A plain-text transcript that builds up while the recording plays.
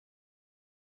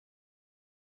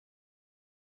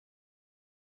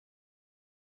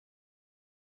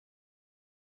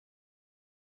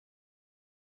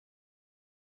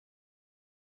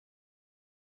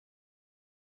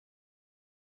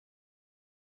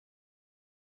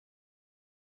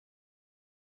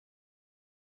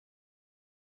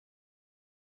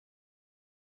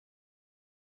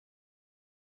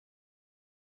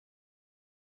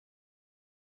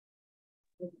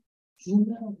Good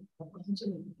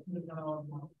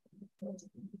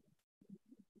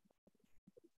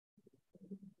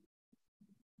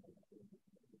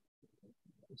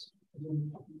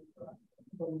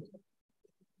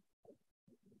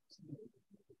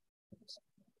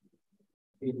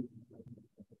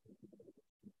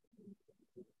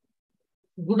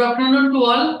afternoon to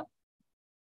all.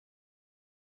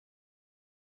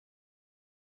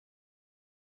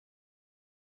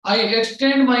 I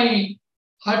extend my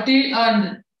hearty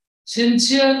and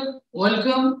sincere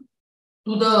welcome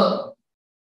to the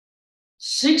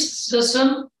 6th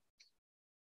session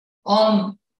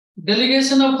on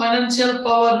Delegation of Financial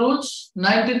Power Rules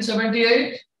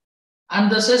 1978,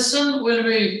 and the session will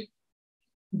be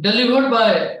delivered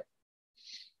by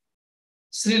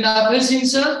Sri Nafe Singh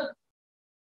sir,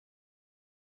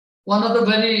 one of the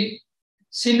very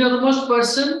senior most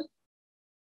person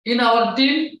in our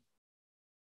team,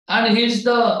 and he is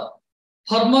the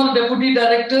former Deputy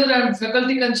Director and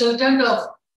Faculty Consultant of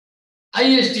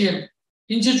ISTM,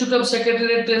 Institute of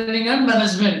Secretariat Training and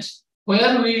Management,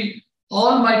 where we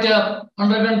all might have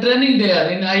undergone training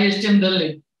there in ISTM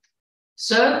Delhi.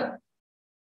 Sir,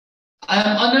 I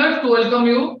am honored to welcome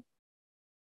you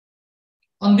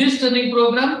on this training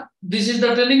program. This is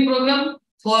the training program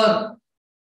for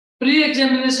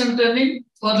pre-examination training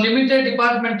for limited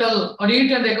departmental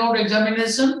audit and account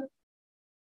examination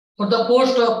for the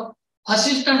post of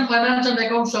Assistant Finance and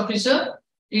Accounts Officer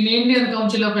in Indian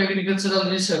Council of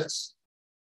Agricultural Research.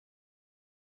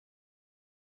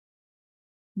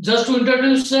 Just to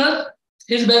introduce sir,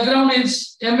 his background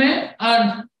is MA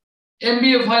and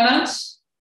MBA Finance.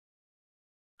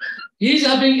 He is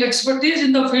having expertise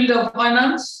in the field of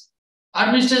finance,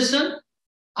 administration,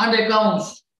 and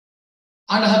accounts,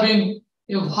 and having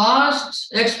a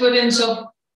vast experience of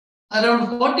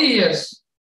around 40 years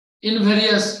in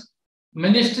various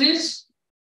ministries,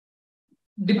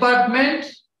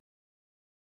 departments,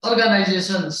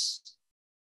 organizations.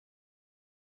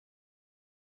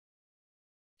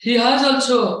 He has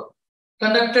also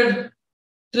conducted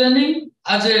training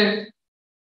as a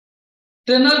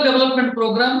trainer development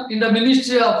program in the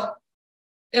Ministry of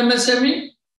MSME,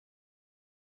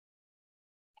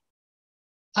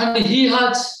 and he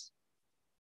has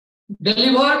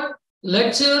delivered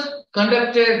lecture,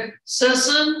 conducted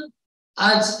session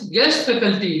as guest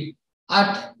faculty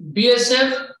at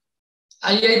BSF,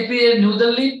 IIPA New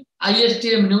Delhi,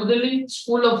 ISTM New Delhi,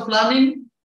 School of Planning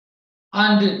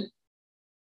and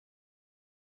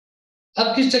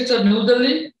Architecture New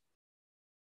Delhi,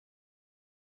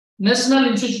 National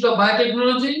Institute of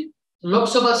Biotechnology, Lok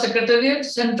Sabha Secretariat,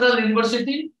 Central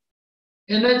University,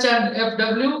 NH and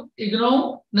FW,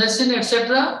 IGNOU, NASIN,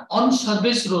 etc. on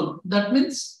service rule. That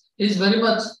means he is very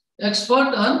much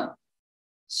expert on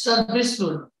service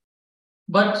rule.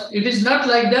 But it is not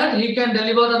like that. He can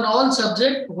deliver on all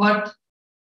subjects what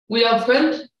we have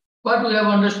felt, what we have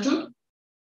understood.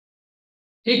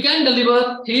 He can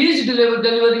deliver, he is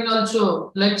delivering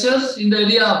also lectures in the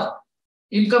area of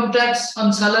income tax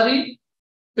on salary,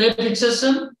 pay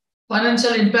fixation,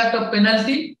 financial impact of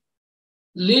penalty,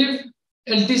 leave,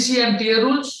 LTC and tier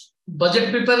rules,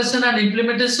 budget preparation and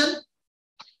implementation,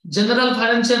 general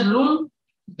financial rule,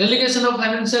 delegation of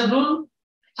financial rule,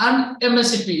 and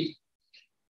MSCP.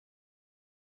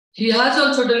 He has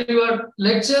also delivered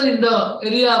lecture in the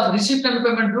area of receipt and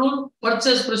payment rule,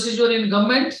 purchase procedure in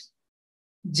government,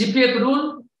 GPF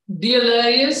rule,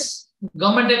 DLIS,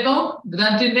 government account,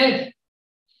 grantee net,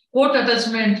 court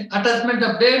attachment, attachment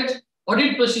of debt,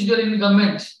 audit procedure in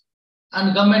government,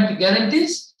 and government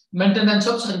guarantees, maintenance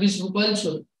of service book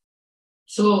also.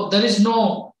 So there is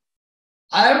no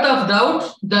iota of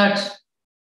doubt that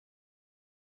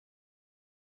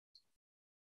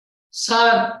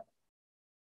sir,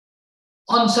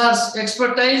 on sir's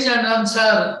expertise and on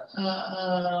sir's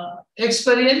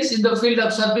experience in the field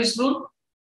of service rule,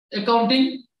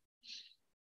 accounting,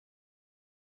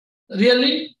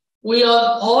 really, we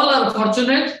are all are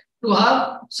fortunate to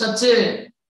have such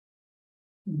a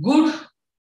good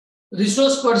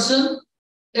resource person,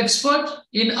 expert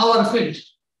in our field.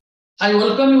 I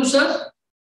welcome you, sir.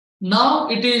 Now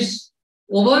it is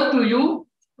over to you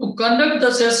to conduct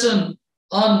the session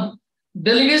on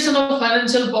Delegation of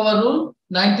Financial Power Rule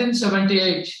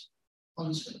 1978.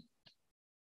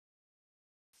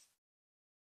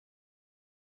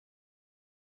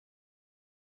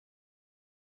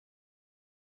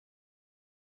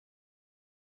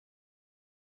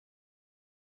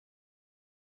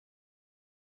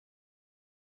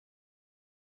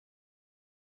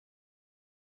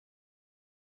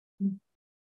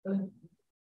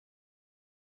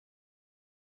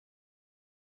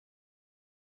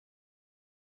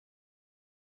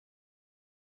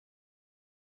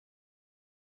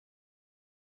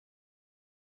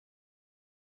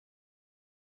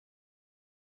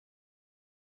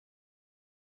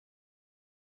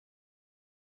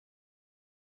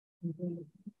 Let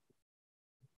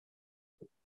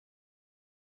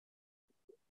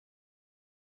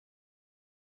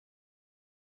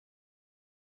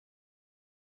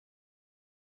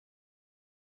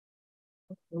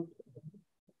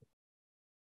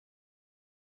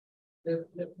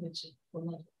me check.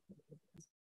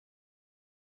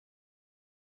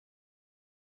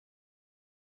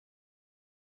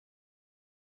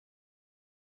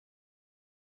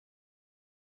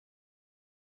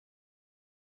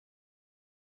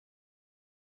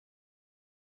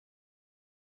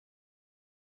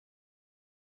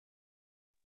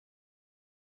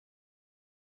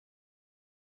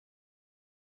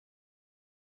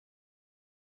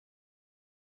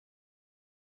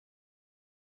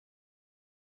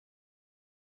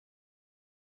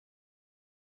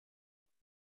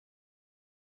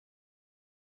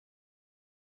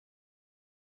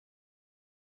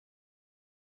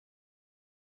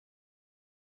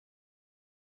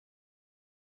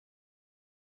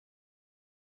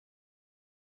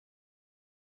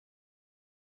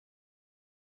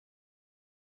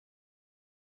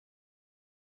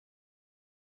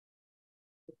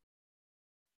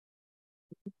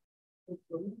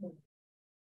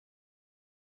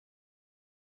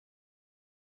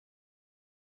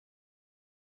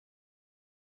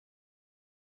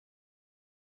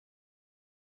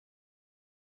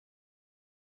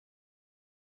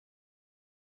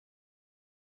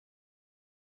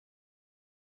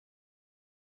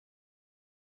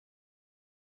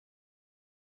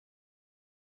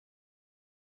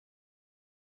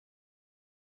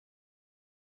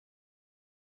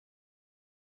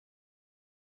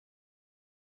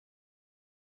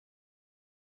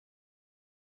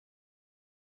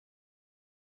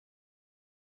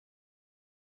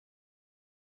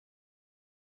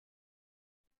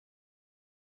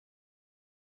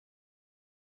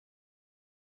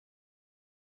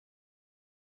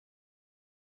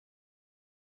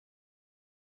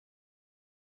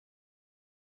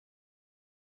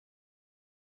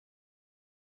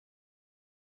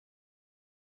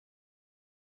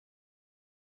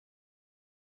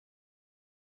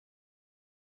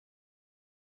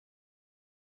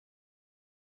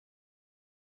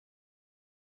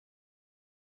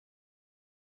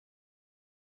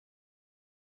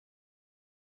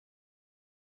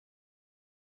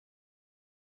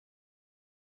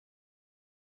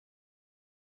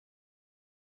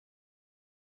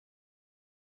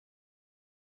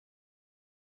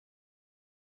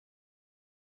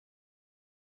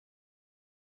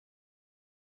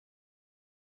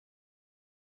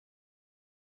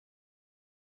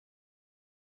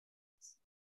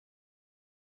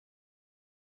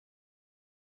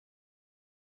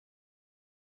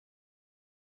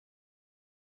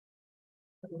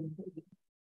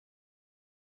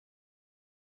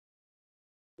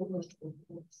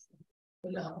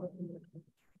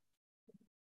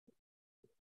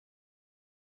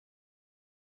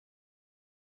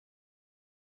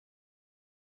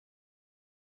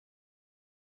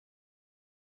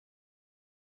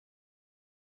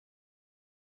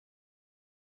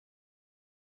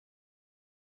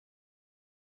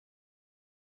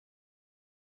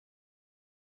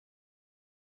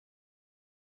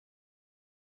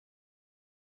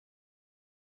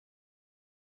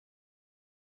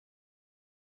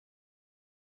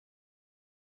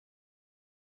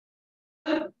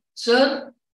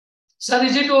 Sir, sir,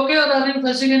 is it okay or are you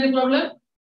facing any problem?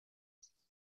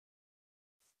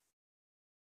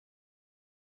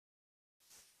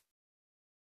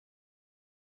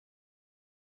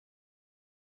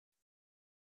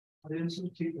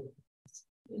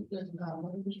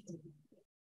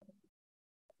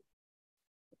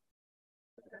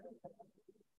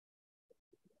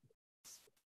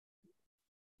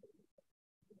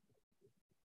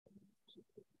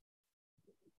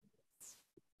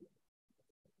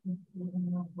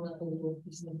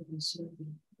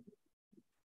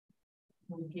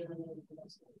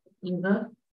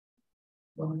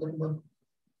 Wonderful.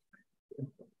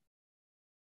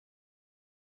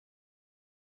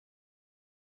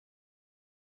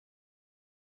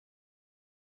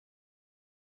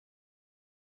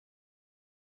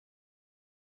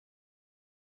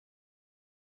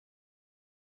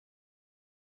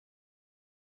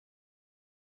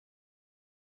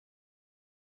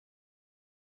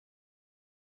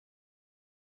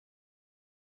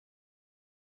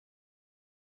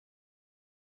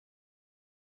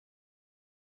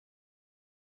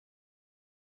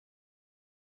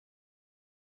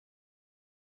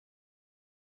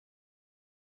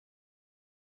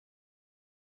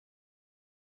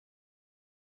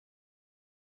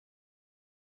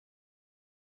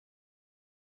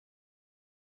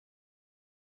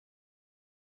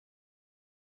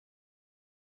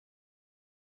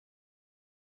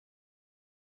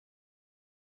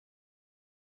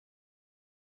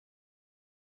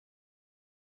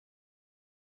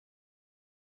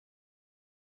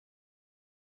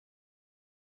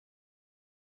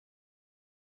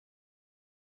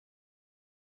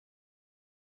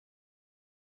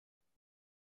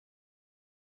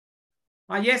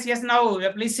 Yes, yes, now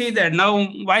please see that. Now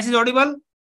voice is audible?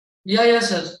 Yeah,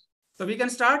 sir. So we can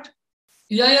start?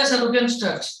 Yeah, sir, we can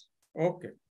start. Okay.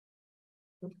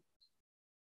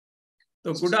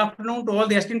 So good afternoon to all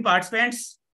the esteemed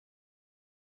participants.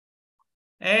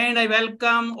 And I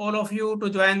welcome all of you to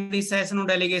join this session on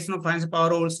Delegation of Financial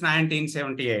Power Rules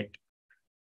 1978.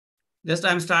 Just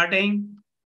I'm starting.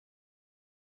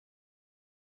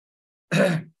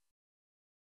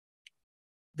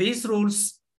 These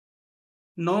rules,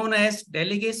 known as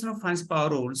Delegation of Financial Power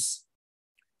Rules,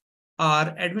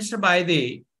 are administered by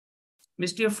the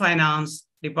Ministry of Finance,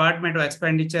 Department of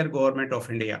Expenditure, Government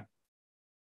of India,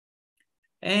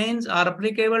 and are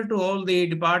applicable to all the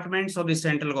departments of the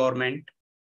central government,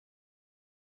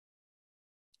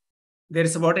 their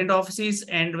subordinate offices,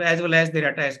 and as well as their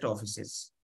attached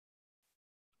offices.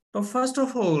 So first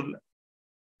of all,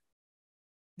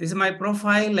 this is my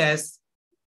profile as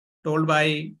told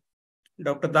by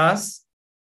Dr. Das.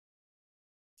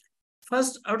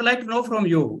 First, I would like to know from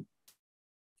you,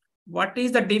 what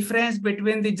is the difference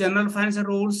between the general financial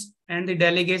rules and the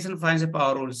delegation financial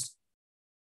power rules?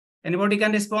 Anybody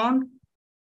can respond?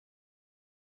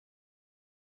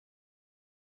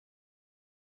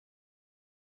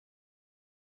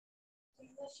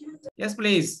 Yes,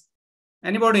 please.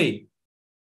 Anybody?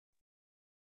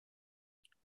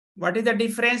 What is the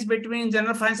difference between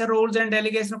general financial rules and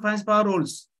delegation of financial power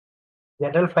rules?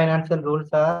 General financial rules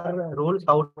are rules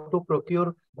how to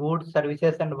procure goods,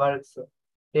 services, and works.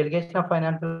 Delegation of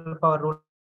financial power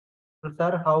rules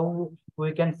are how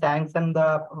we can sanction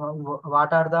the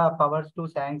what are the powers to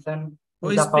sanction. Who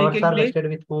is the powers speaking, are please? vested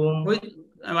with whom?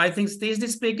 I think Satish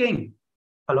is speaking.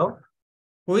 Hello?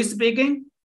 Who is speaking?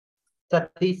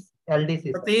 Satish,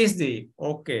 LDC. Satish ji.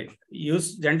 Okay. You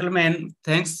gentlemen,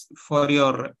 thanks for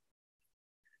your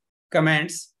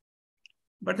comments.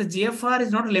 But the GFR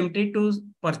is not limited to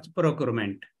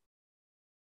procurement.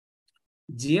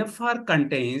 GFR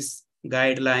contains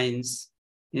guidelines,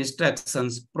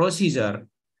 instructions, procedure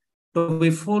to be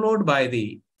followed by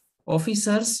the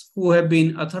officers who have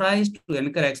been authorized to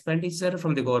incur expenditure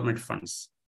from the government funds.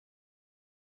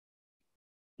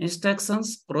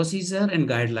 Instructions, procedure, and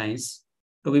guidelines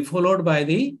to be followed by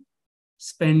the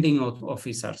spending of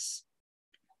officers.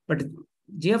 But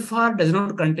GFR does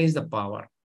not contain the power.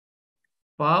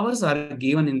 Powers are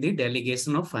given in the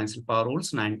Delegation of Financial Power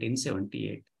Rules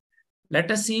 1978. Let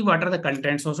us see what are the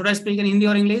contents. So should I speak in Hindi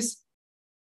or English?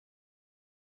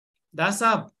 Das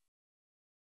sahab.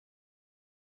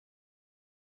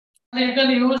 You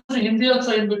can use Hindi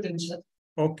also in between, sir.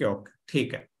 Okay.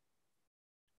 ठीक है.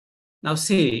 Now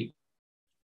see,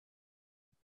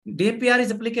 DFPR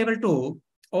is applicable to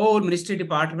all ministry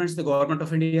departments of the Government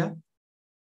of India,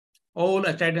 all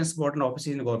attached and subordinate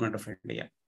offices in the Government of India.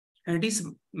 And it is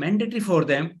mandatory for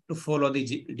them to follow the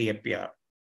DFPR.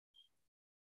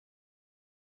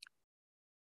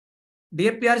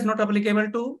 DFPR is not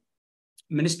applicable to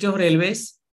Ministry of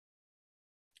Railways,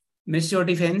 Ministry of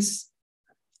Defense,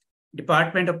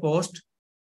 Department of Post,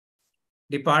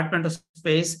 Department of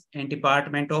Space, and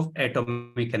Department of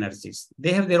Atomic Energies.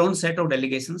 They have their own set of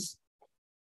delegations.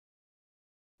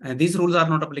 And these rules are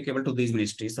not applicable to these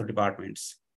ministries or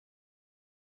departments.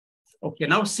 Okay,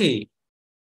 now see,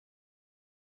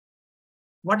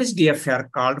 what is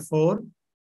DFPR called for?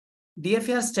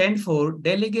 DFPR stands for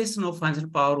Delegation of Financial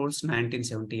Power Rules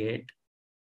 1978.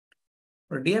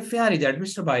 DFPR is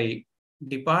administered by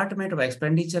Department of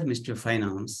Expenditure, Ministry of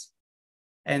Finance.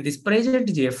 And this present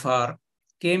GFR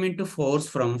came into force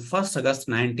from 1st August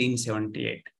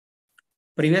 1978.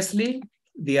 Previously,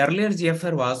 the earlier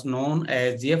GFR was known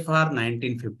as GFR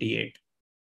 1958.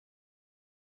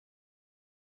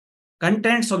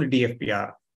 Contents of the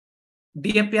DFPR.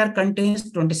 DFPR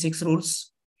contains 26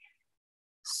 rules,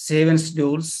 7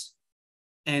 schedules,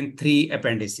 and 3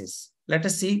 appendices. Let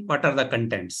us see what are the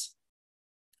contents.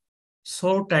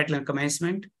 So, title and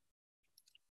commencement.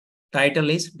 Title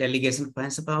is Delegation of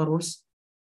Financial Power Rules.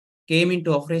 Came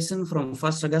into operation from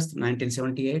 1st August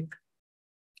 1978.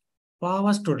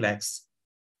 Powers to relax.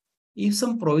 If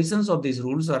some provisions of these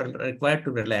rules are required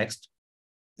to be relaxed,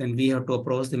 then we have to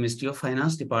approach the Ministry of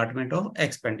Finance, Department of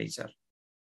Expenditure.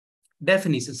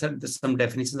 Definitions, some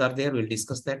definitions are there. We'll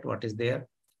discuss that, what is there.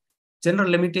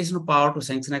 General limitation of power to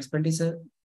sanction expenditure,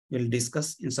 we'll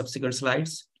discuss in subsequent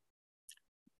slides.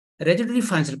 Residuary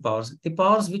financial powers, the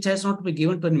powers which has not been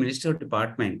given to the Ministry or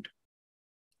Department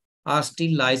are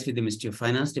still lies with the Ministry of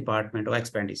Finance, Department of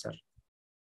Expenditure.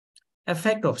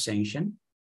 Effect of sanction,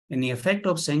 any effect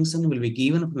of sanction will be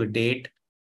given up to the date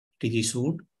it is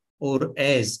issued or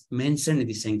as mentioned in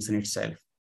the sanction itself.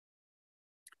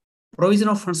 Provision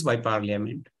of funds by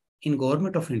Parliament. In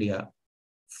Government of India,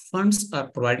 funds are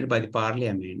provided by the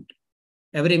Parliament.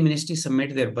 Every ministry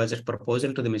submits their budget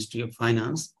proposal to the Ministry of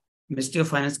Finance. Ministry of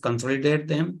Finance consolidates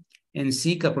them and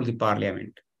seek approval of the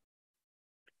Parliament.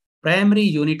 Primary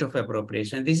unit of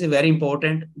appropriation. This is very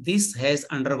important. This has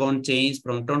undergone change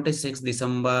from 26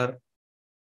 December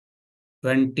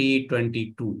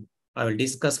 2022. I will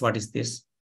discuss what is this.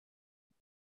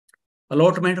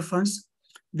 Allotment of funds.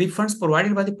 The funds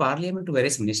provided by the Parliament to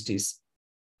various ministries.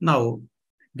 Now,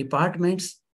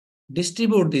 departments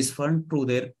distribute this fund to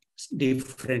their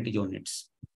different units.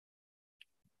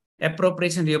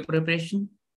 Appropriation, reappropriation.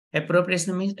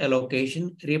 Appropriation means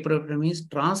allocation. Reappropriation means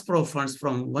transfer of funds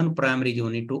from one primary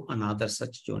unit to another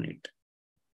such unit.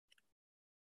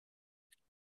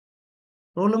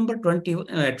 Rule number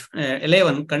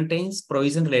 11 contains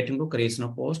provision relating to creation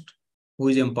of post. Who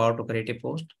is empowered to create a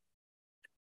post?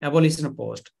 Abolition of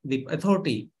post. The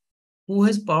authority who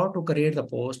has power to create the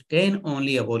post can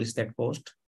only abolish that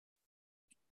post.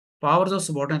 Powers of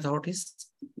subordinate authorities.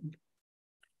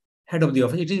 Head of the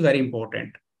office. It is very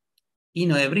important.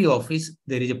 In every office,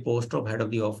 there is a post of head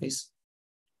of the office.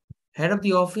 Head of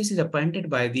the office is appointed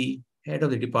by the head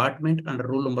of the department under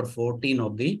rule number 14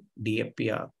 of the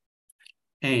DFPR.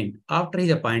 And after his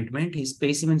appointment, his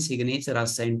specimen signature are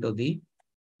sent to the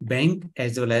bank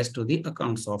as well as to the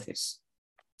accounts office.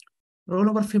 Rule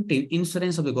number 15,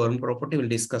 insurance of the government property, will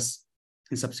discuss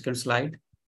in subsequent slide.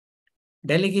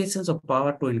 Delegations of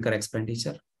power to incur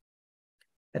expenditure.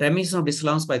 Remission of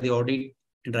disallowance by the audit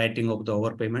in writing of the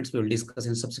overpayments, we will discuss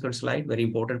in subsequent slide. Very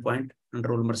important point under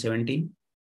rule number 17.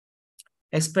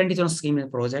 Expenditure on scheme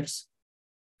and projects.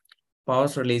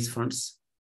 Powers to release funds.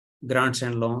 Grants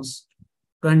and loans.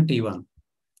 21.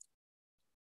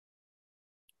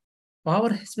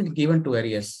 Power has been given to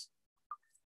various.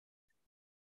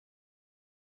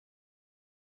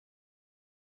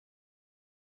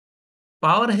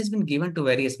 Power has been given to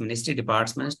various ministry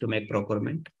departments to make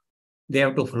procurement. They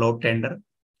have to float tender.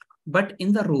 But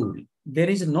in the rule, there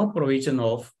is no provision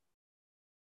of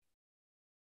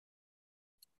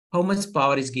how much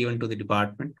power is given to the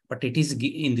department, but it is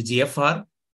in the GFR,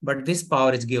 but this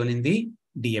power is given in the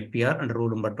DFPR under rule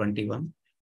number 21.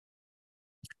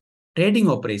 Trading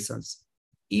operations.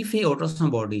 If a autonomous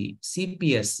body,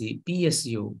 CPSC,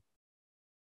 PSU,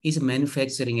 is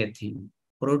manufacturing a thing,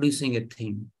 producing a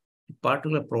thing, a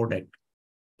particular product,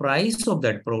 price of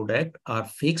that product are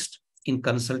fixed in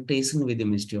consultation with the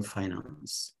Ministry of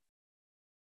Finance.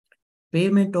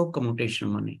 Payment of commutation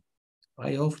money.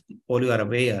 I hope all you are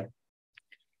aware.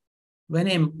 When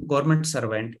a government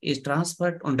servant is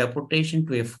transferred on deputation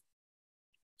to a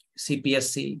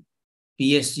CPSC,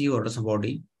 PSU or some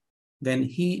body, then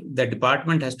the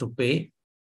department has to pay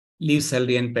leave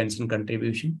salary and pension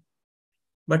contribution.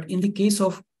 But in the case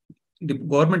of the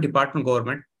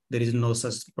government, there is no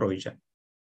such provision.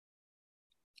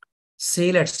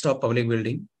 Sale at stock public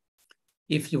building.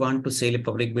 If you want to sell a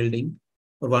public building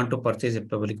or want to purchase a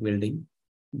public building,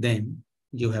 then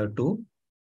you have to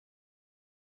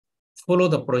follow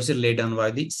the procedure laid down by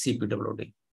the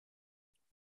CPWD.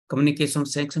 Communication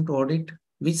sanction to audit.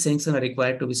 Which sanctions are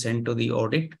required to be sent to the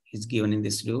audit is given in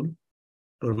this schedule.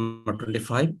 Rule number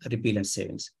 25, repeal and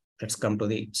savings. Let's come to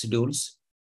the schedules.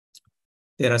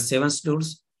 There are 7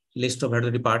 schedules. List of head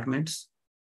of departments.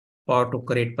 Power to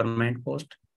create permanent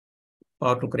post.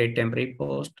 Power to create temporary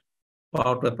post.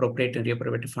 Power to appropriate and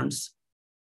reappropriate funds.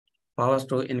 Powers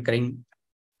to incurring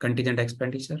contingent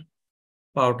expenditure.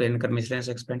 Power to incur miscellaneous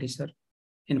expenditure.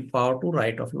 And power to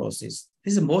write off losses.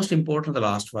 This is most important, the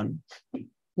last one.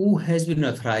 Who has been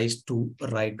authorized to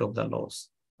write off the loss?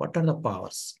 What are the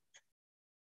powers?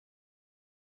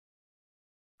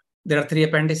 There are 3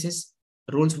 appendices.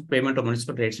 Rules for payment of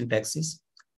municipal rates and taxes.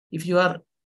 If you are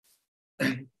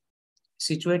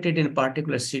situated in a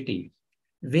particular city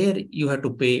where you have to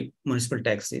pay municipal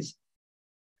taxes,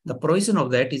 the provision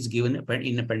of that is given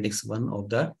in Appendix 1 of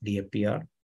the DFPR.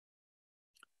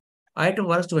 Item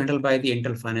works to handle by the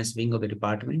internal finance wing of the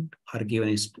department are given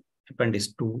in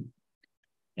Appendix 2.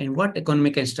 And what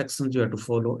economic instructions you have to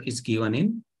follow is given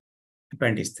in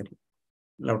Appendix 3.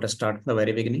 Let us start from the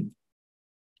very beginning.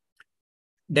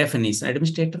 Definition: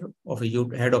 administrator of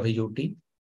a head of a UT,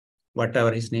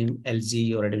 whatever his name,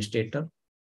 LG or administrator.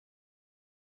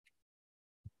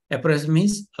 Appraisal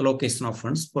means allocation of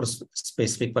funds for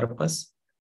specific purpose.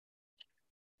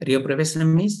 Reappropriation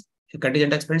means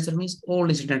contingent expenditure means all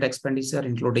incident expenditure,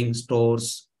 including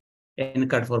stores,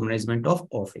 incurred for management of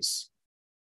office.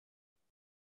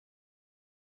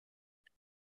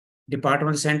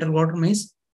 Department of Central Government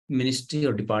means Ministry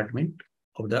or Department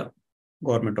of the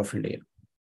Government of India.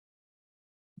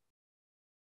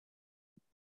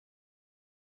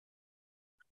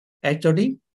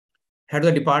 HOD, head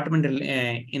of the department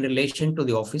in relation to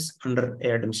the office under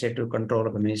administrative control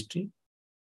of the ministry.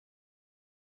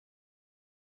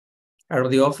 Head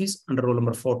of the office under rule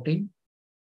number 14.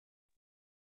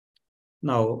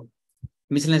 Now,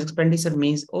 miscellaneous expenditure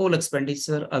means all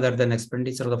expenditure other than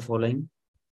expenditure of the following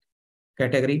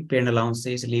category: paid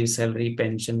allowances, leave, salary,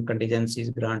 pension, contingencies,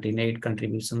 grant in aid,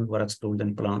 contributions, works, tools,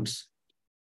 and plants.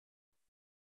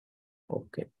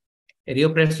 Okay.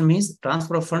 Reoperation means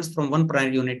transfer of funds from one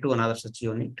primary unit to another such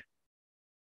unit.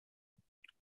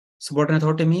 Subordinate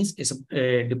authority means it's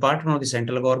a department of the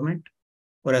central government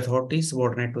or authority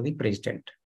subordinate to the president.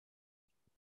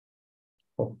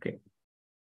 Okay.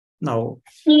 Now,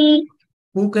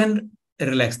 who can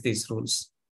relax these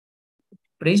rules?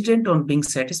 President, on being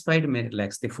satisfied, may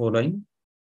relax the following: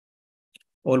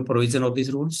 all provision of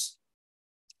these rules,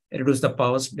 reduce the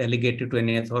powers delegated to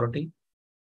any authority,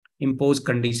 impose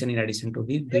condition in addition to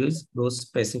those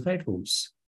specified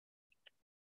rules.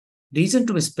 Reason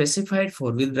to be specified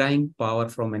for withdrawing power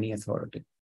from any authority.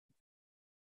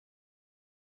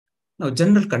 Now,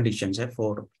 general conditions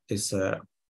for this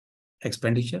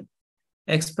expenditure.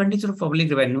 Expenditure of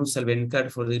public revenue shall be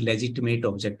incurred for the legitimate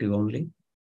objective only.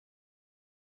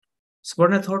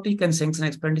 Subordinate authority can sanction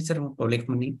expenditure of public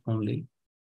money only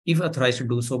if authorized to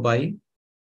do so by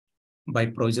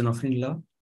provision of any law,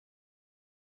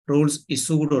 rules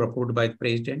issued or approved by the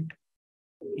president,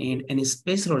 and any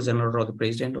special or general order of the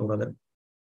president or other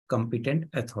competent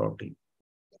authority.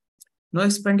 No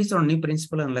expenditure on new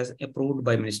principle unless approved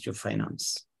by Ministry of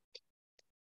Finance.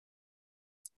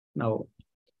 Now,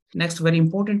 next very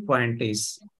important point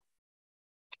is,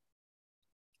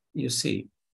 you see,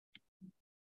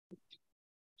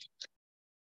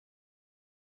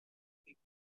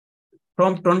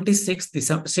 from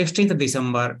 16th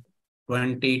December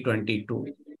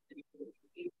 2022,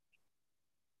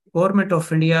 Government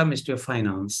of India, Ministry of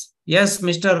Finance. Yes,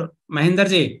 Mr. Mahinder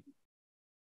ji,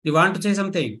 you want to say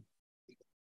something?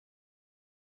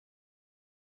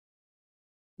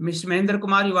 Mr. Mahinder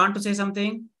Kumar, you want to say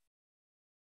something?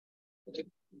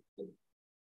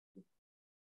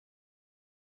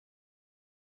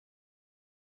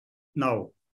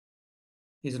 No,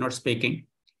 he's not speaking.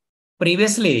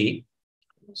 Previously,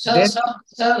 Sir,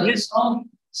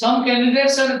 some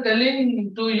candidates are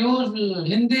telling to use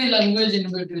Hindi language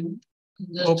in between.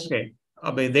 Okay,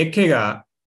 अब देखिएगा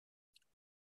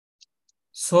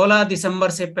 16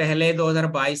 दिसंबर से पहले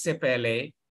 2022 से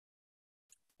पहले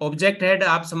object head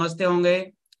आप समझते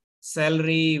होंगे,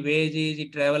 salary,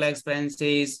 wages, travel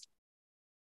expenses,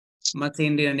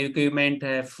 machinery and equipment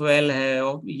है, फ्यूल है,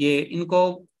 ये इनको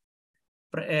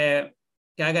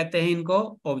क्या कहते हैं,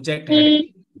 इनको ऑब्जेक्ट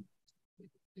हेड,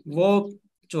 वो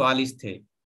 44 थे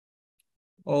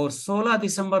और 16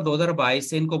 दिसंबर 2022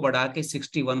 से इनको बढ़ा के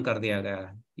 61 कर दिया गया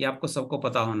है। ये आपको सबको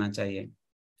पता होना चाहिए।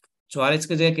 44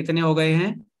 के जगह कितने हो गए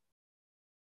हैं?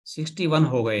 61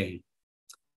 हो गए हैं।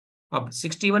 अब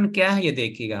 61 क्या है ये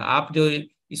देखिएगा, आप जो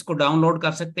इसको डाउनलोड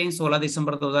कर सकते हैं, 16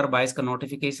 दिसंबर 2022 का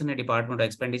नोटिफिकेशन है डिपार्टमेंट ऑफ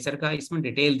एक्सपेंडिचर का, इसमें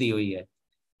डिटेल दी हुई है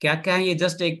क्या क्या है। ये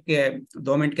जस्ट एक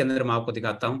 2 मिनट के अंदर मैं आपको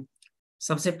दिखाता हूँ।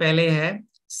 सबसे पहले है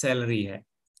सैलरी है,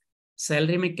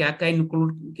 सैलरी में क्या क्या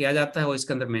इंक्लूड किया जाता है वो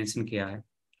इसके अंदर मेंशन किया है।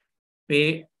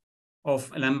 पे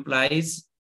of employees,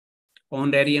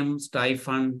 honorarium,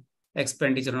 stipend,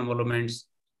 expenditure on emoluments,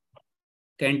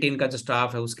 canteen का जो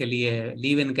स्टाफ है उसके लिए है,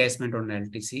 लीव एनकैशमेंट और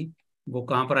एलटीसी, वो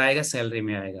कहाँ पर आएगा? सैलरी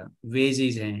में आएगा।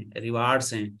 वेजेज हैं,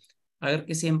 रिवार्ड्स हैं, अगर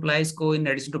किसी एम्प्लॉइज को इन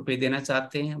एडिशन टू पे देना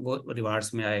चाहते हैं वो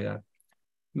रिवार्ड्स में आएगा।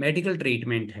 मेडिकल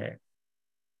ट्रीटमेंट है,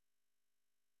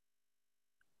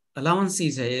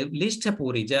 अलाउंसेस है, लिस्ट है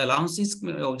पूरी। जो अलाउंसेस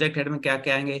ऑब्जेक्ट हेड में क्या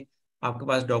क्या आएंगे, आपके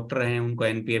पास डॉक्टर हैं उनको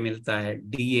एनपीए मिलता है,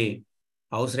 डीए,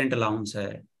 हाउस रेंट अलाउंस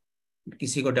है,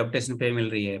 किसी को डेप्यूटेशन पे मिल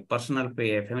रही है, पर्सनल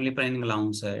पे है, फैमिली प्लानिंग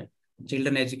अलाउंस है,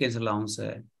 चिल्ड्रन एजुकेशन अलाउंस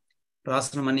है,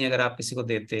 राशन मनी अगर आप किसी को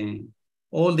देते हैं,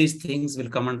 all these things will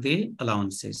come under the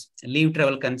allowances. Leave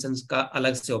travel concerns का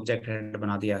अलग से ऑब्जेक्ट हेड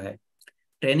बना दिया है।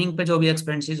 ट्रेनिंग पे जो भी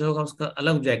एक्सपेंसेस होगा उसका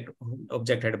अलग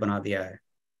ऑब्जेक्ट हेड बना दिया है।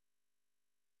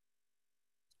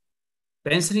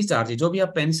 पेंशन चार्ज, जो भी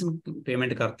आप पेंशन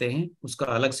पेमेंट करते हैं उसका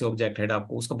अलग से ऑब्जेक्ट हेड,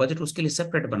 आपको उसका बजट उसके लिए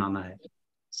सेपरेट बनाना है।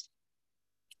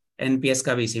 एनपीएस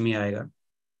का भी इसी में आएगा।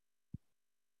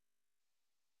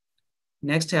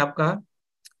 नेक्स्ट है आपका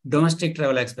domestic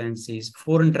travel expenses,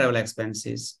 foreign travel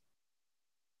expenses,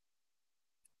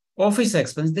 office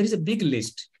expense. There is a big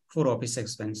list for office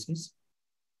expenses.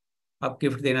 आप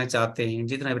गिफ्ट देना चाहते हैं,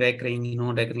 जितना भी रेकरिंग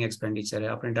नॉन रेकरिंग एक्सपेंडिचर है,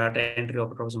 अपने डाटा एंट्री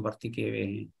ऑपरेटर्स में भर्ती किए हुए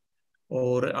हैं,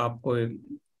 और आपको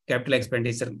कैपिटल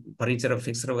एक्सपेंडिचर फर्नीचर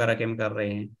फिक्सर वगैरह के हम कर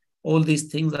रहे हैं, all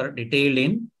these things are detailed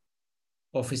in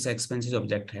office expenses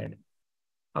object head.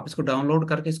 आप इसको डाउनलोड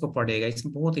करके इसको पढ़ेगा,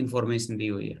 इसमें बहुत इंफॉर्मेशन दी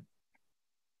हुई है।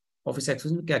 ऑफिस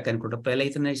एक्सपेंस में क्या कैलकुलेटर, पहले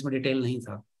इतना इसमें डिटेल नहीं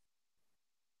था।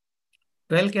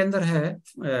 12 के अंदर है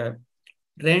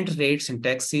rent rates and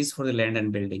taxes for the land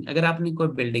and building. अगर आपने कोई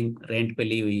बिल्डिंग रेंट पे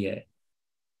ली हुई है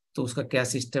तो उसका क्या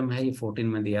सिस्टम है, ये 14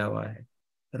 में दिया हुआ है।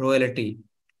 Royalty,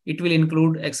 it will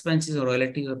include expenses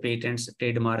royalty और patents,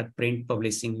 trademark, print,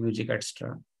 publishing, music extra.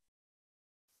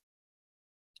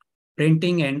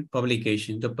 Printing and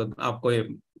publication, जो आपको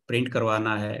प्रिंट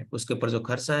करवाना है उसके ऊपर जो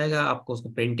खर्च आएगा, आपको उसको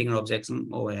प्रिंटिंग और ऑब्जेक्शन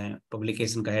वो है,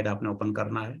 पब्लिकेशन का हेड आपने ओपन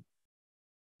करना है,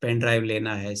 पेन ड्राइव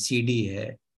लेना है, सीडी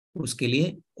है, उसके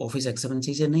लिए ऑफिस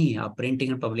एक्सपेंसेस से नहीं है, आप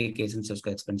प्रिंटिंग एंड पब्लिकेशन से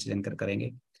उसका एक्सपेंसेस इनकर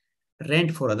करेंगे।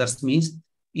 Rent for others means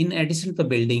in addition तो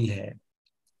बिल्डिंग है,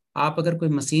 आप अगर कोई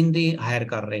मशीनरी हायर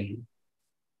कर रहे हैं,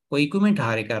 कोई इक्विपमेंट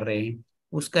हायर कर रहे हैं,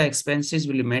 उसका expenses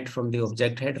will met from the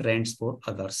object head rents for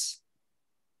others.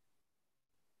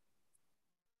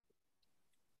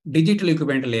 Digital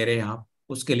equipment ले रहे हैं आप,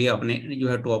 उसके लिए अपने you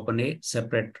have to open A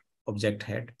separate object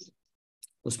head,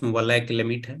 उसमें 1 लाख की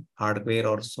लिमिट है हार्डवेयर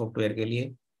और सॉफ्टवेयर के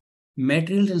लिए।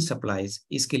 मटेरियल्स एंड सप्लाईज,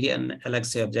 इसके लिए अलग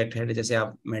से ऑब्जेक्ट हेड, जैसे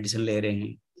आप मेडिसिन ले रहे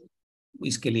हैं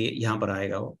इसके लिए यहाँ पर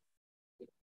आएगा वो।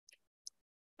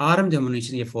 आर्म्ड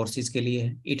एम्युनिशन, ये फोर्सेस के लिए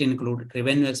है, it include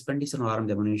revenue expenditure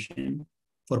armed ammunition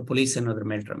for police and other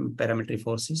paramilitary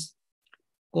forces.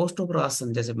 Cost of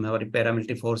ration, जैसे हमारी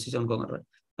पैरामिलिट्री फोर्सेस उनको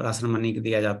राशन मनी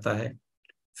दिया जाता है।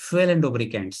 Fuel and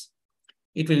lubricants,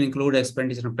 it will include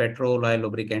expenditure on petrol, oil,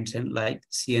 lubricants and like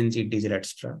CNG, diesel,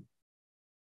 etc.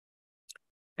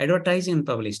 Advertising and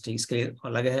publicity, इसके लिए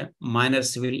अलग है। Minor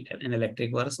civil and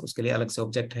electric works, उसके लिए अलग से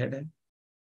ऑब्जेक्ट हेड है।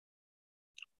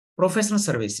 Professional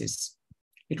services,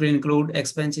 it will include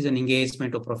expenses and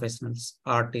engagement of professionals,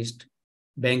 artist,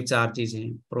 bank charges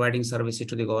हैं, providing services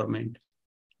to the government,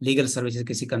 legal services,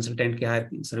 किसी कंसल्टेंट की हायर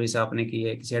सर्विस आपने की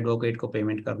है, किसी एडवोकेट को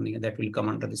पेमेंट करनी है, that will come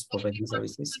under this professional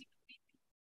services.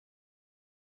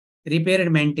 Repair and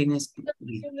maintenance,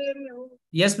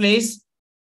 yes please,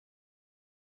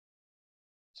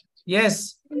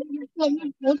 yes.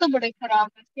 वो तो बड़े खराब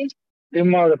है,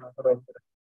 दिमाग ना खराब करे।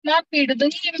 मैं पीट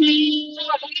दूंगी,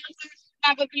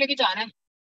 लेके जा रहा है।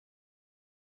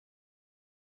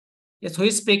 Yes, who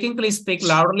is speaking? Please speak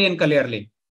loudly and clearly.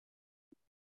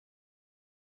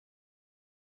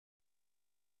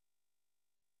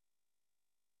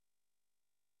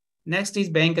 Next is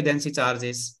bank agency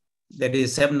charges. That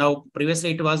is now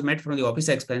previously it was met from the office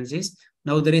expenses.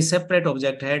 Now there is separate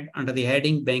object head under the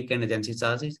heading bank and agency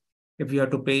charges. If you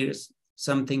have to pay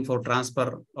something for transfer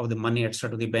of the money extra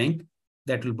to the bank,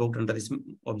 that will be booked under this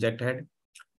object head.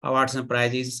 Awards and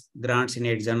prizes, grants in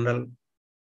aid general.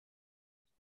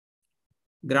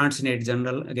 Grants in aid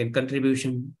general, again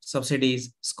contribution,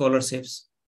 subsidies, scholarships,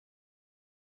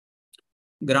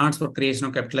 grants for creation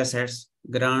of capital assets,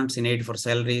 grants in aid for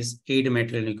salaries, aid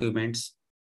material and equipments.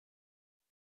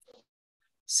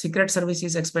 Secret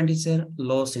services expenditure,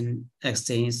 loss in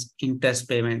exchange, interest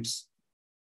payments,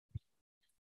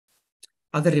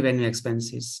 other revenue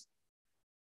expenses.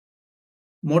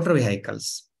 Motor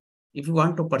vehicles. If you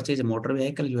want to purchase a motor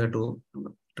vehicle, you have to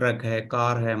truck hai,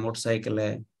 car hai, motorcycle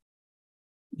hai.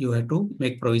 You have to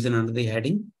make provision under the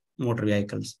heading motor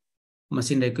vehicles.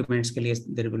 Machine equipments ke liye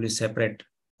there will be separate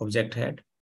object head.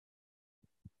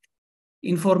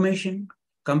 Information,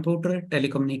 computer,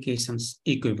 telecommunications,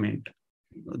 equipment.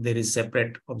 There is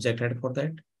separate object head for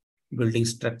that. Building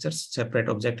structures, separate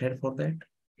object head for that.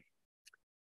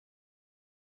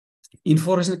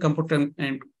 Information, computer,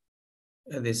 and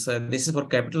this is for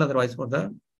capital, otherwise for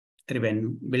the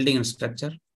revenue. Building and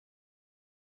structure.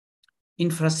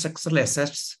 Infrastructural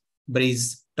assets, bridge,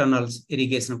 tunnels,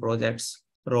 irrigation projects,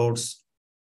 roads.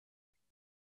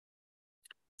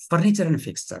 Furniture and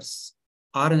fixtures,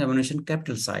 R and ammunition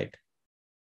capital side.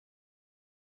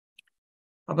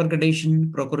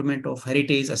 Upgradation, procurement of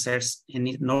heritage assets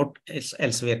and not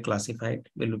elsewhere classified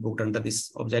will be booked under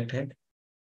this object head.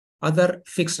 Other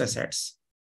fixed assets,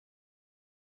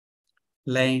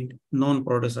 land,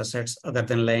 non-produce assets other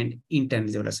than land,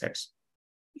 intangible assets.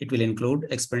 It will include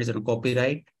expenditure on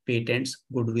copyright, patents,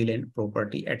 goodwill and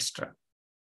property, etc.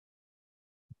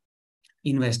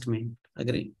 Investment,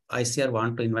 agree. ICR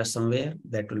want to invest somewhere,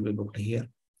 that will be booked here.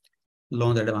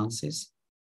 Loan advances,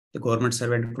 the government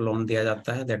servant को loan दिया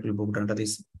जाता है, that will be booked under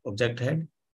this object head.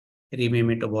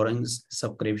 Repayment of borrowings,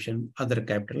 subscription, other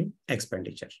capital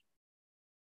expenditure.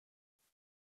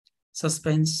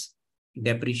 Suspense,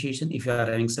 depreciation. If you are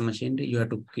having some machinery, you have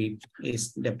to keep a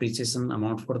depreciation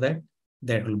amount for that.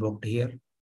 That will be booked here.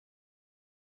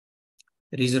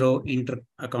 Reserve,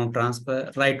 inter-account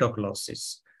transfer, write-off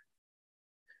losses,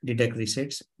 deduct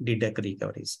receipts, deduct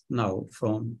recoveries. Now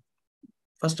from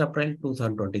 1st April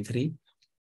 2023,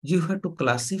 you have to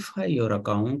classify your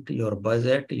account, your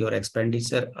budget, your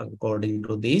expenditure according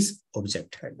to this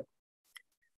object head.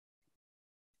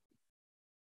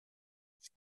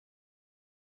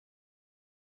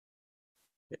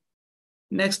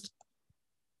 Next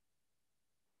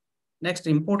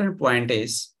important point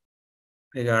is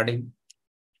regarding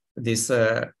this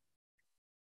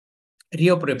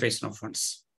reappropriation of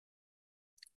funds.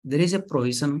 There is a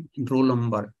provision in rule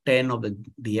number 10 of the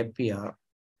DFPR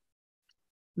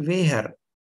where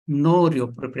no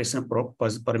reappropriation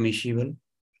was permissible.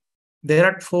 There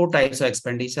are 4 types of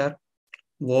expenditure: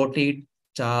 voted,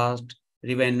 charged,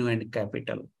 revenue, and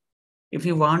capital. If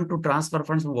you want to transfer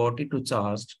funds from voted to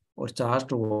charged or charged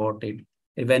to voted,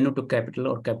 revenue to capital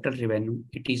or capital revenue,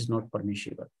 it is not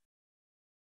permissible.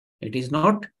 It is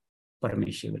not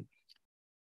permissible.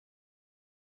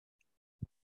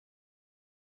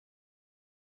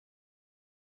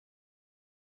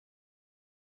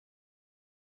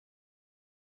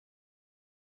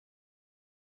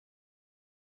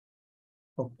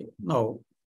 Okay, now,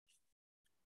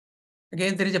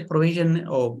 again, there is a provision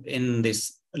of in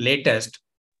this latest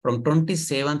from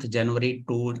 27th January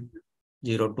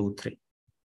 2023.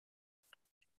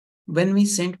 When we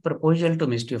sent proposal to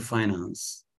Ministry of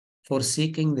Finance for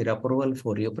seeking their approval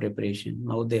for reappropriation,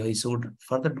 now they issued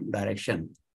further direction.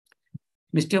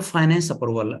 Ministry of Finance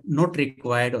approval not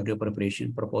required on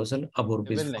reappropriation proposal above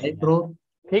 ₹5 crore.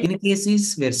 In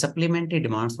cases where supplementary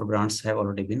demands for grants have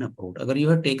already been approved. Agar you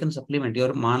have taken supplement,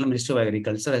 your Ministry of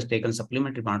Agriculture has taken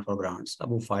supplementary demand for grants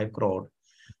above 5 crore,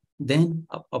 then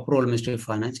approval Ministry of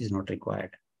Finance is not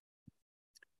required.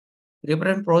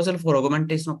 Reappropriation proposal for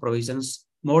augmentation of provisions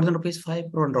more than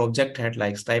 ₹5 crore under object head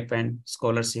like stipend,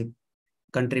 scholarship,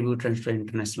 contributions to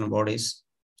international bodies,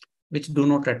 which do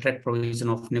not attract provision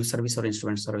of new service or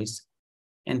instrument service,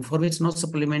 and for which no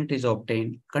supplement is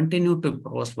obtained, continue to be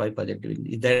proposed by budget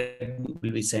division. That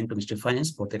will be sent to Ministry of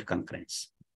Finance for their concurrence.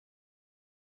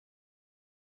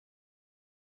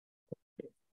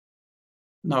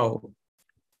 Now,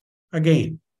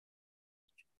 again,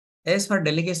 as far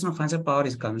delegation of financial power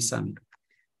is concerned,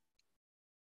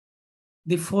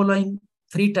 the following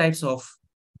 3 types of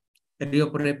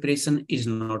reappropriation is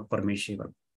not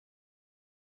permissible.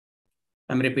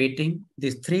 I'm repeating,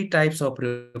 these 3 types of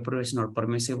reappropriation are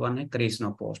permissible. One is creation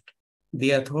of post.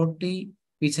 The authority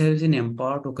which has been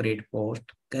empowered to create post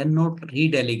cannot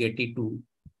redelegate it to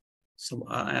some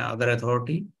other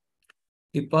authority.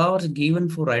 The powers given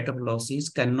for write of losses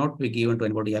cannot be given to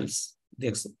anybody else.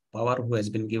 The power who has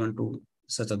been given to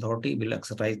such authority will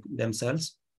exercise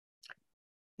themselves.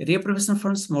 Reappropriation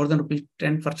funds more than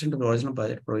 10% of the original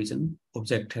budget provision,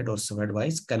 object head or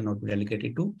sub-advice cannot be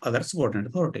delegated to other subordinate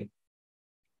authority.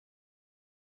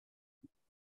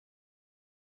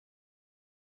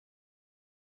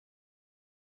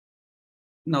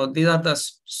 Now, these are the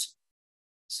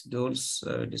schedules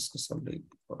discussed already.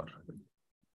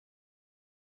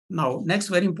 Now, next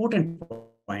very important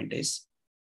point is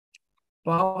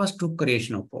powers to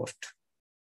creation of post.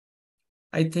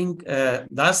 I think,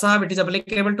 Das Saab, it is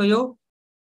applicable to you?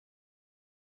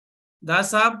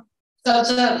 Das Saab?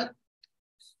 Sir.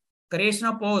 Creation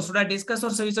of post, should I discuss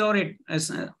or switch over it?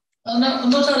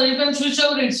 No, sir, you can switch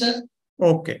over it, sir.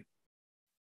 Okay.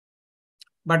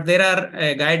 But there are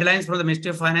guidelines from the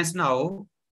Ministry of Finance now.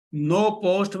 No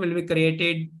post will be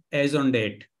created as on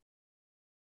date.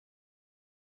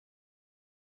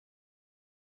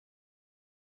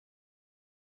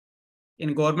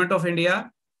 In Government of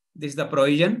India, this is the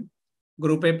provision.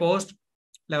 Group A post,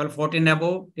 level 14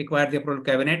 above, require the approval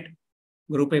cabinet.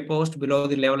 Group A post below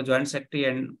the level of Joint Secretary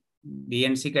and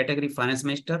BNC category, Finance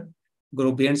Minister.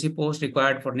 Group B and C post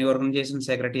required for new organization,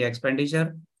 Secretary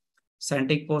expenditure.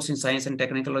 Scientific post in Science and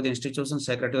Technology Institution,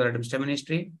 Secretary of Administration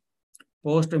Ministry.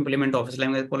 Post to implement Office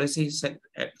Language Policy,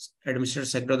 Administrative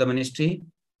Secretary of the Ministry.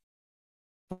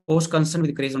 Post concerned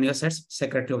with creation of new assets,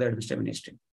 Secretary of the Administration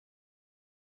Ministry.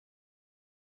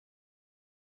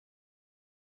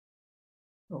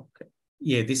 Okay.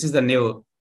 Yeah, this is the new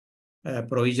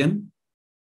provision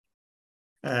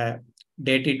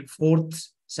dated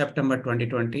 4th September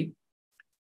 2020.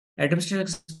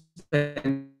 Administrative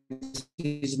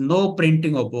is no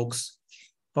printing of books.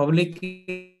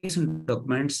 Publication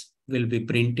documents will be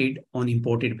printed on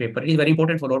imported paper. It is very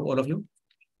important for all of you.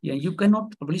 Yeah, you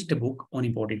cannot publish a book on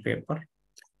imported paper.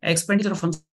 Expenditure of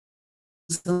functions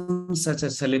such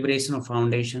as celebration of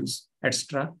foundations,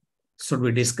 etc., should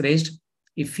be discouraged.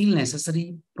 If feel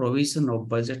necessary, provision of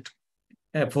budget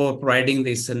for providing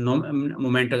this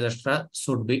momentous extra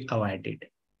should be avoided.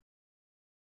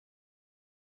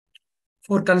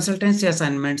 For consultancy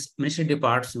assignments, ministry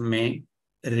departments may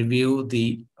review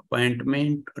the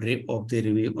appointment of the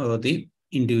review of the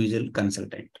individual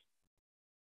consultant.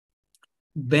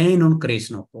 Ban on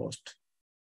creation of post.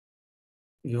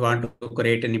 If you want to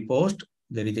create any post,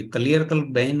 there is a clear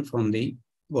ban from the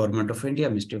Government of India,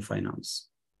 Ministry of Finance.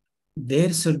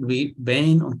 There should be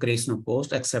ban on creation of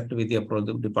post except with the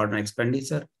approved department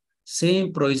expenditure.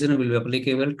 Same provision will be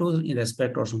applicable to in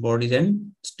respect of bodies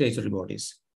and statutory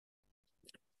bodies.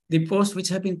 The posts which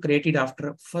have been created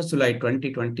after 1st July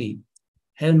 2020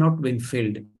 have not been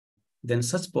filled, then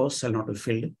such posts shall not be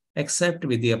filled except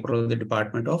with the approved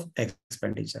department of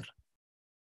expenditure.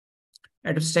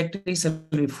 Administrative secretary shall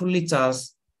be fully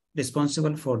charged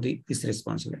responsible for this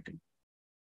responsibility.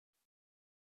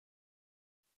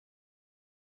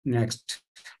 Next.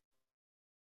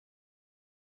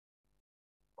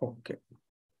 Okay.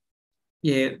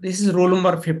 Yeah, this is rule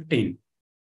number 15.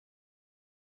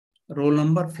 Rule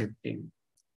number 15.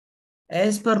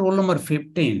 As per rule number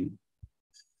 15,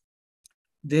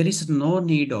 there is no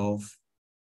need of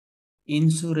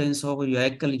insurance of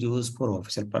vehicle used for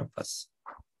official purpose.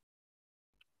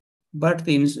 But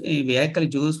the vehicle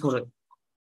used for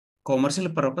commercial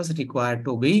purpose required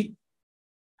to be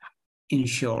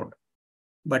insured.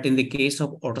 But in the case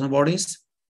of automobiles,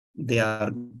 they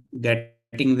are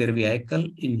getting their vehicle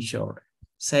insured.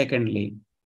 Secondly,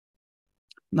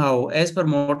 now as per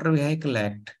Motor Vehicle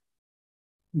Act,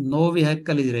 no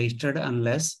vehicle is registered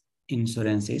unless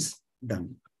insurance is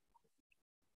done.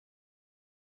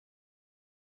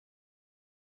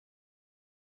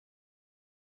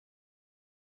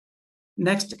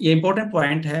 Next, ये important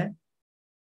point है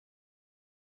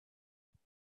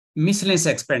miscellaneous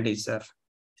expenditure.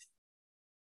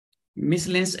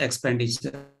 Miscellaneous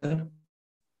expenditure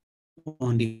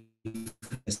on the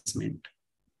investment.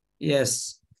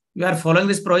 Yes, you are following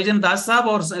this provision, Das Sahab,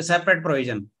 or separate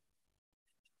provision?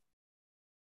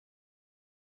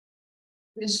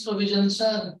 This provisions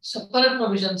are separate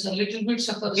provisions, a little bit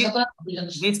separate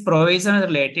provisions. This provision is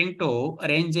relating to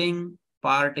arranging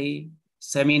party,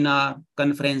 seminar,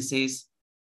 conferences,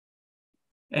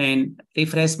 and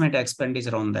refreshment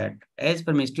expenditure on that. As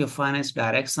per Ministry of Finance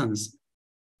directions,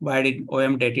 by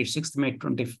OM dated 6th May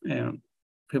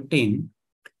 2015,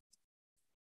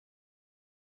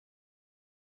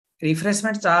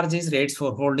 refreshment charges rates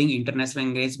for holding international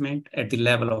engagement at the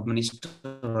level of Minister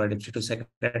or Deputy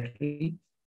Secretary,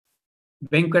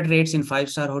 banquet rates in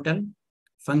 5-star hotel,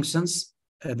 functions.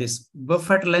 This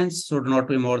buffet lunch should not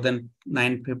be more than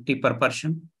 950 per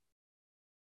person.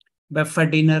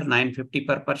 Buffet dinner 950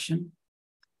 per person.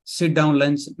 Sit down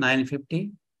lunch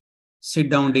 950. Sit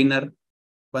down dinner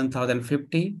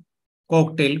 1050.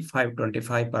 Cocktail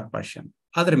 525 per person.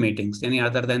 Other meetings, any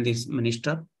other than this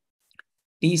minister.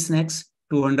 Tea snacks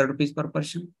 200 rupees per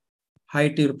person. High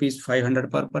tea rupees 500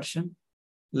 per person.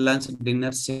 Lunch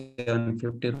dinner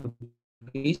 750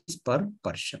 rupees per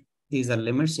person. These are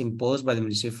limits imposed by the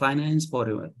Ministry of Finance for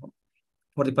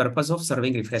the purpose of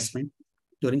serving refreshment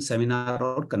during seminar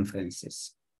or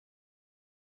conferences.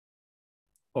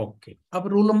 Okay. Now,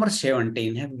 rule number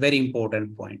 17 है very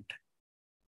important point.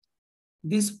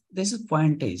 This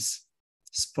point is,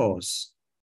 suppose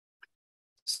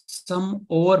some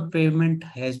overpayment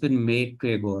has been made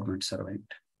to a government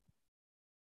servant,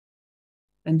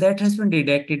 and that has been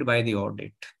deducted by the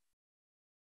audit.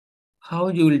 How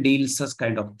you will deal such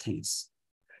kind of things?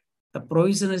 The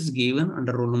provision is given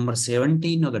under rule number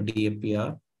 17 of the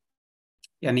DFPR.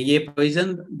 यानी ये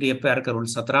provision DFPR का rule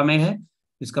 17 में है.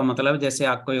 इसका मतलब जैसे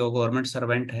आपको government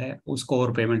servant है, उसको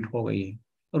ओवर पेमेंट हो गई है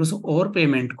और उस ओवर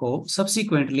पेमेंट को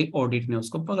सब्सिक्वेंटली ऑडिट ने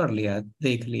उसको पकड़ लिया है,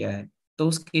 देख लिया है, तो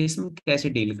उस केस में कैसे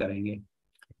डील करेंगे?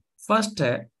 फर्स्ट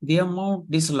है, the amount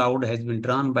disallowed has been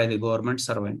drawn by the government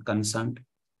servant concerned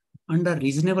under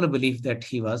reasonable belief that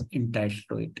he was entitled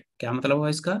to it. क्या मतलब हुआ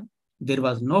इसका? There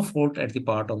was no fault at the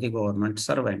part of the government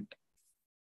servant.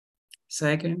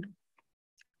 Second,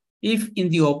 if in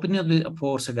the opinion of the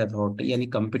aforesaid authority, यानी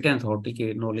competent authority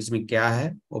के knowledge में क्या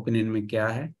है, opinion में क्या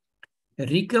है,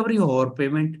 recovery or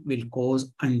payment will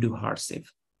cause undue hardship.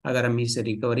 अगर हम इसे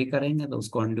recovery करेंगे तो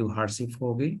उसको undue hardship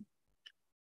होगी.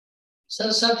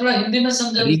 सर थोड़ा हिंदी में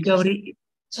समझा. Recovery.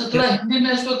 सर थोड़ा हिंदी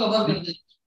में इसको कवर कर दीजिए.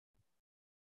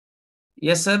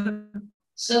 Yes sir.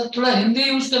 सर थोड़ा हिंदी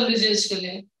यूज कर लीजिए इसके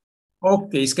लिए.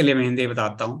 ओके, इसके लिए मैं हिंदी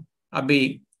बताता हूँ.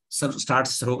 अभी सर स्टार्ट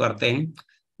शुरू करते हैं.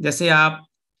 जैसे आप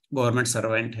गवर्नमेंट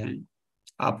सर्वेंट हैं,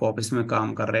 आप ऑफिस में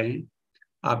काम कर रहे हैं,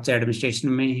 आप चाहे एडमिनिस्ट्रेशन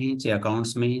में हैं, चाहे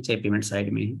अकाउंट्स में हैं, चाहे पेमेंट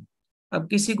साइड में हैं. अब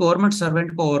किसी गवर्नमेंट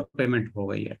सर्वेंट को ओवर पेमेंट हो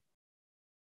गई है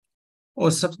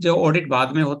और सब जो ऑडिट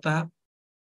बाद में होता है,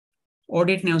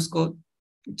 ऑडिट ने उसको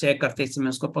चेक करते समय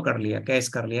उसको पकड़ लिया, कैश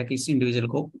कर लिया कि इस इंडिविजुअल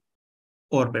को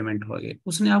ओवर पेमेंट हो गई,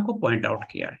 उसने आपको पॉइंट आउट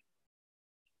किया है।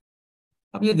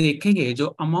 अब ये देखेंगे जो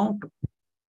अमाउंट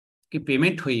की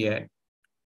पेमेंट हुई है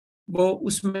वो,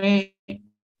 उसमें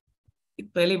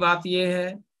पहली बात ये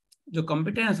है जो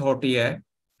कॉम्पिटेंट अथॉरिटी है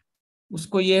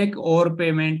उसको ये है कि ओवर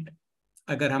पेमेंट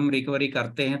अगर हम रिकवरी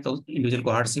करते हैं तो इंडिविजुअल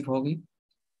को हार्डशिप होगी।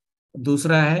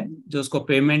 दूसरा है जो उसको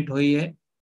पेमेंट हुई है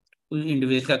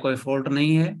इंडिविजुअल का कोई फॉल्ट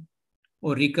नहीं है,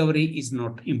 और रिकवरी इज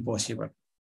नॉट इम्पॉसिबल।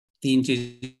 3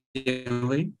 चीजें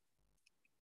हुई।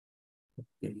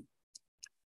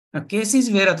 Cases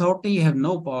where authority have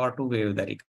no power to wave the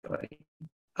recovery.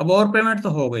 अब ओवर पेमेंट तो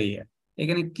हो गई है,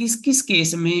 लेकिन किस किस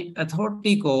केस में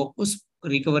अथॉरिटी को उस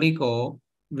रिकवरी को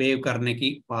वेव करने की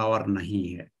पावर नहीं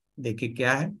है। देखिए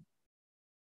क्या है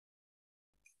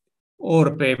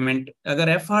और पेमेंट।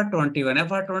 अगर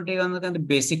FR21 के अंदर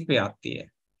बेसिक पे आती है,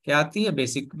 क्या आती है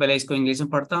बेसिक। पहले इसको इंग्लिश में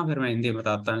पढ़ता हूँ फिर मैं हिंदी में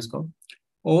बताता हूँ इसको।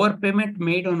 Over payment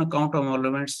made on account of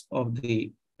elements of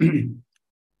the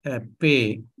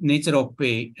pay, nature of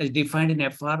pay as defined in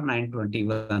FR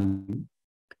 921,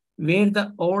 where the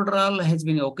overall has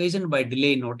been occasioned by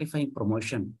delay in notifying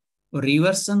promotion or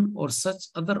reversion or such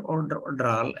other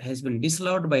overall has been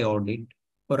disallowed by audit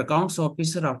or accounts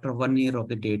officer after 1 year of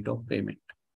the date of payment.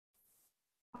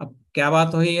 अब क्या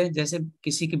बात हुई है, जैसे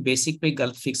किसी की basic पे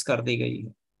गलत फिक्स कर दी गई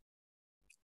है,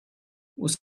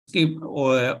 उसकी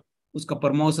उसका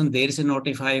प्रमोशन देर से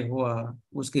नोटिफाई हुआ,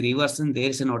 उसकी रिवर्सन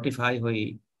देर से नोटिफाई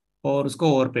हुई और उसको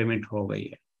ओवर पेमेंट हो गई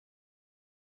है।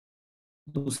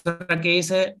 दूसरा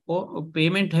केस है वो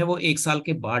पेमेंट है वो 1 साल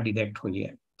के बाद डिडक्ट हुई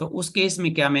है, तो उस केस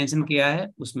में क्या मेंशन किया है,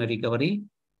 उसमें रिकवरी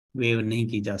वेव नहीं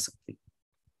की जा सकती।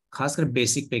 खासकर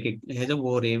बेसिक पे है जो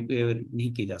वो वेव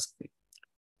नहीं की जा सकती।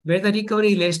 Where the recovery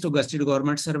relates to gazetted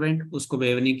government servant, उसको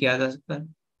वेव नहीं किया जा सकता।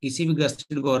 किसी भी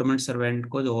गस्टेड गवर्नमेंट सर्वेंट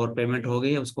को जो ओवर पेमेंट हो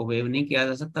गई है उसको वेव नहीं किया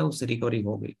जा सकता, उससे रिकवरी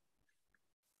हो गई।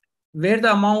 Where the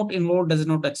amount involve does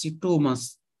not exceed 2 months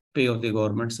पे ऑफ द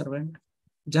गवर्नमेंट सर्वेंट,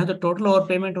 जहां तो टोटल ओवर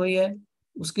पेमेंट हुई है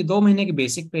उसकी 2 महीने की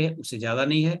बेसिक पे है, उससे ज्यादा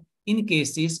नहीं है, इन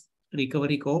केसेस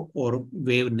रिकवरी को और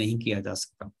वेव नहीं किया जा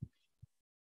सकता।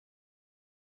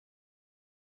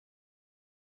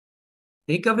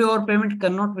 Recovery or payment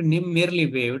cannot be merely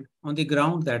waived on the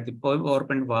ground that the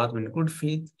overpayment was in good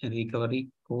faith and recovery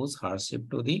cause hardship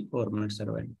to the government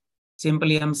servant.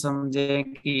 Simply हम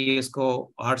समझें कि इसको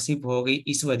हार्डशिप हो गई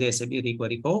इस वजह से भी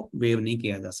रिकवरी को वेव नहीं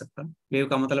किया जा सकता। वेव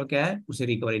का मतलब क्या है, उसे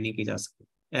रिकवरी नहीं की जा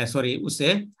सकती, सॉरी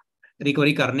उसे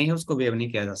रिकवरी करनी है उसको वेव नहीं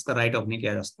किया जा सकता, राइट ऑफ नहीं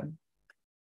किया जा सकता।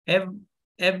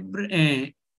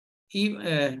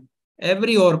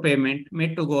 Every overpayment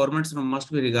made to governments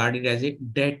must be regarded as a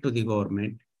debt to the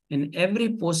government, and every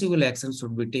possible action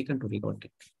should be taken to recover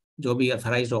it. जो भी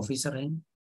अथॉराइज्ड ऑफिसर हैं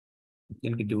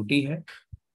जिनकी ड्यूटी है,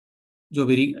 जो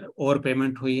भी ओवर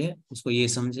पेमेंट हुई है उसको ये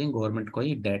समझें गवर्नमेंट को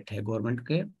ये डेट है, गवर्नमेंट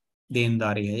के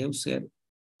देनदारी है, उससे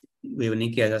वेव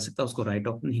नहीं किया जा सकता, उसको राइट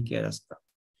ऑफ नहीं किया जा सकता।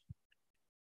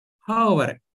 However,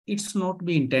 it's not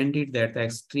be intended that the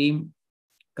extreme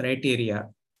criteria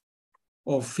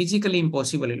of physically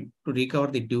impossible to recover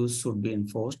the dues should be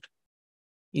enforced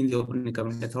in the open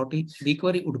government authority.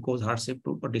 Recovery would cause hardship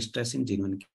to or distress in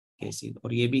genuine cases.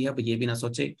 और ये भी है, ये भी ना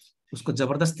सोचे उसको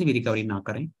जबरदस्ती भी रिकवरी ना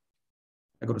करें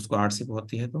अगर उसको हार्डशिप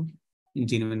होती है तो, इन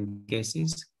जेन्युइन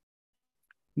केसेस।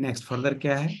 नेक्स्ट फर्दर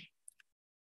क्या है,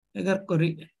 अगर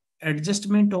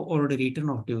adjustment of already return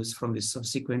of dues from the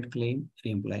subsequent claim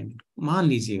re-employment, मान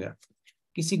लीजिएगा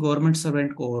किसी गवर्नमेंट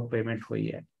सर्वेंट को ओवर पेमेंट हुई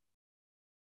है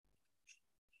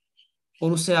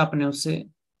और उससे आपने उससे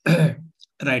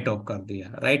राइट ऑफ कर दिया।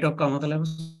 राइट ऑफ का मतलब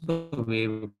उसको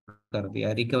वेव कर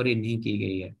दिया, रिकवरी नहीं की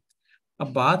गई है।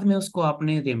 अब बाद में उसको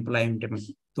आपने रिएम्प्लॉयमेंट में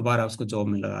दोबारा उसको जॉब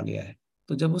में लगा लिया है,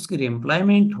 तो जब उसकी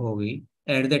रिएम्प्लॉयमेंट होगी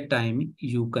at that time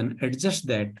you can adjust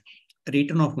that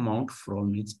return of amount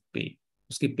from his pay,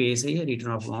 उसके पे से ये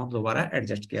रिटर्न ऑफ अमाउंट दोबारा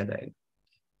एडजस्ट किया जाएगा।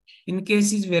 इन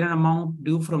cases where an amount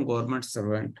due from government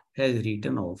servant has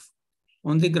return of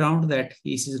on the ground that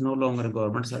he is no longer in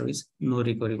government service, no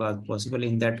recovery was possible.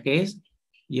 In that case,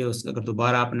 ये उस अगर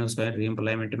दोबारा आपने उसका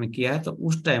re-employment में किया है तो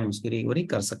उस टाइम उसकी रिकवरी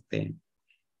कर सकते हैं।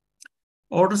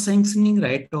 Order sanctioning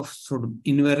right of should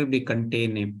invariably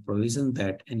contain a provision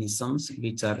that any sums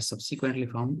which are subsequently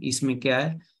found, इसमें क्या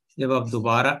है, जब आप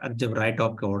दोबारा जब राइट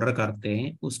ऑफ के ऑर्डर करते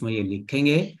हैं उसमें ये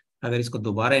लिखेंगे अगर इसको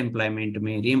दोबारा एम्प्लॉयमेंट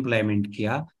में रीएम्प्लॉयमेंट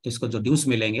किया तो इसको जो ड्यूज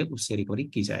मिलेंगे उससे रिकवरी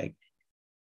की जाएगी।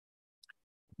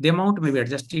 The amount may be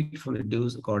adjusted from the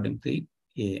dues according to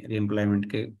ये reemployment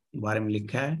के बारे में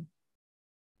लिखा है।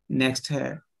 नेक्स्ट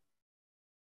है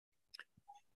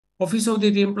office of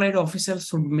the reemployed official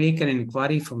should make an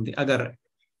inquiry from the, अगर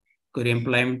कोई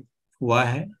reemployment हुआ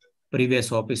है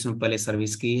प्रीवियस ऑफिस में पहले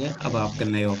सर्विस की है, अब आपके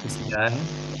नए ऑफिस में आया है,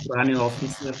 पुराने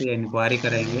ऑफिस से तो इंक्वायरी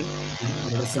करेंगे,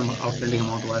 सम outstanding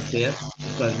amount was there,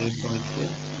 it was read from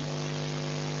it.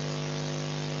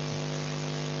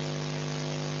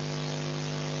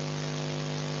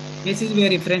 Cases where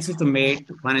reference is made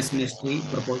to finance ministry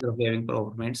proposal of waiving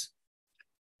performance,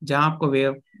 जहां आपको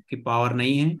वेव की पावर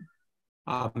नहीं है,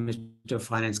 आप मिनिस्ट्री ऑफ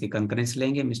फाइनेंस की कंकरेंस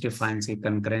लेंगे, मिनिस्ट्री ऑफ फाइनेंस की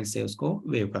कंकरेंस से उसको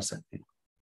वेव कर सकते हैं।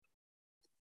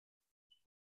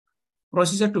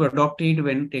 Procedure to adopt it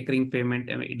when recurring payment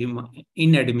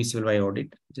inadmissible bye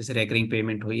audit, जैसे रेकरिंग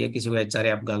पेमेंट हुई है, किसी को एचआरए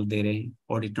आप गलत दे रहे हैं,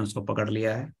 ऑडिट ने उसको पकड़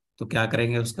लिया है, तो क्या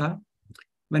करेंगे उसका,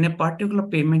 when a particular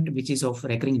payment which is of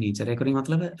recurring nature, recurring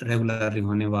मतलब रेगुलर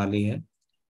होने वाली है,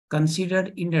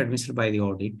 considered inadmissible by the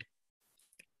audit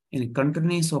in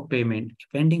continuance of payment,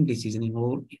 pending decision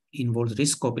involves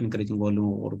risk of increasing volume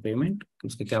of overpayment,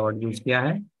 उसके क्या वर्ड यूज किया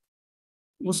है,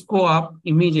 उसको आप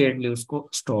इमीडिएटली उसको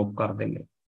स्टॉप कर देंगे,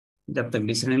 जब तक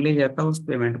डिसीजन नहीं ले जाता उस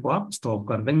पेमेंट को आप स्टॉप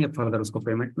कर देंगे, फर्दर उसको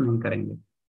पेमेंट नहीं करेंगे।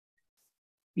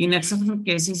 इन exceptional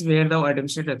cases where the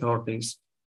administrative authorities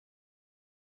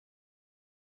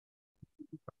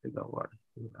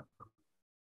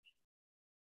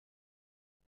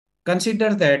consider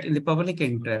that in the public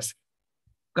interest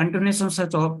continuation of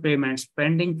such of payments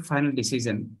pending final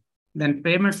decision, then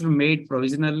payments will made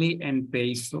provisionally and pay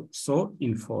so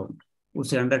informed,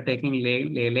 उसे undertaking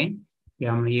ले लें कि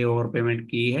हम ये over payment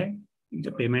की है,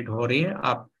 जो payment हो रही है,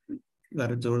 आप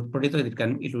अगर जरूरत पड़ी तो it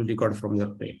will record from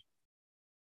your पे।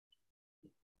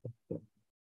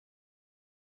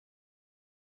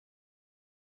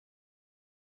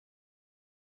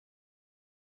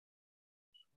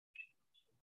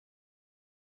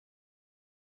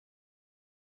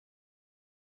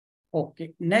 ओके,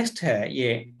 नेक्स्ट है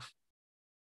ये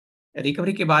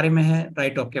रिकवरी के बारे में है,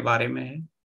 राइट ऑफ के बारे में है।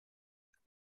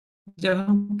 जब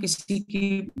हम किसी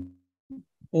की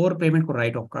ओवर पेमेंट को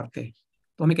राइट ऑफ करते हैं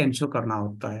तो हमें इंश्योर करना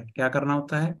होता है, क्या करना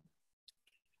होता है,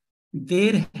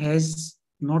 there has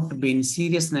not been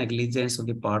serious negligence of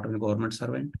the part of the government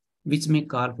servant विच में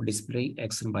call for disciplinary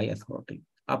action by authority.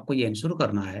 आपको ये इंश्योर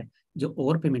करना है जो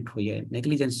ओवर पेमेंट हुई है,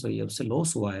 नेग्लिजेंस हुई है, उससे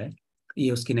लॉस हुआ है,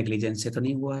 ये उसकी नेग्लिजेंस से तो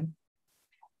नहीं हुआ है।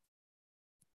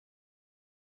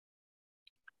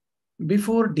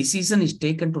 Before decision is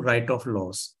taken to write off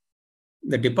loss,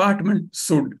 the department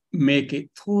should make a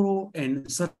thorough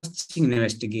and searching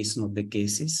investigation of the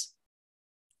cases.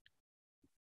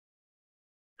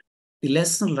 The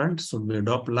lesson learned should be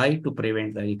applied to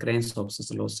prevent the recurrence of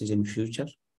such losses in future.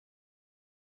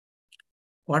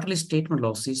 Quarterly statement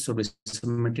losses should be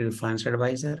submitted to financial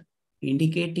advisor,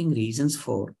 indicating reasons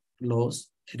for loss,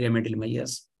 remedial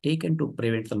measures taken to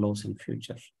prevent the loss in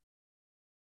future.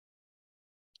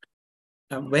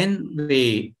 When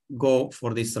we go for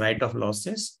this write off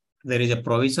losses, there is a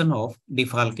provision of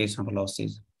defalcation of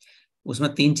losses. उसमें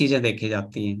 3 चीजें देखी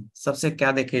जाती हैं। सबसे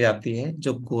क्या देखी जाती है,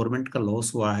 जो गवर्नमेंट का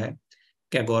लॉस हुआ है,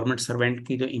 क्या गवर्नमेंट सर्वेंट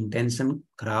की जो इंटेंशन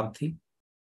खराब थी,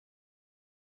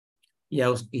 या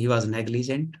ही वाज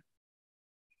नेग्लिजेंट,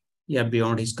 या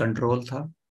बियॉन्ड हिज कंट्रोल था।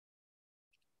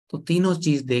 तो तीनों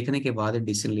चीज देखने के बाद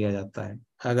डिसीजन लिया जाता है।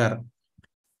 अगर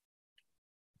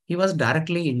he was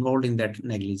directly involve in that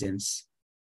negligence,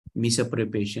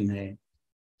 misappropriation है,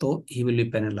 तो he will be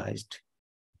penalized.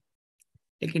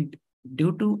 लेकिन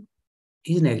due to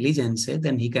his negligence,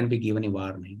 then he can be given a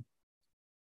warning.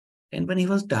 And when he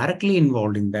was directly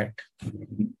involved in that,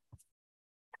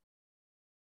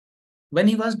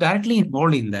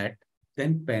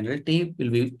 then penalty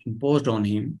will be imposed on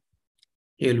him.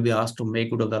 He will be asked to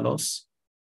make good of the loss.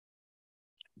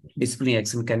 Disciplinary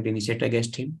action can be initiated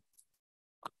against him.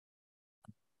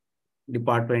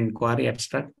 Department inquiry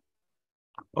abstract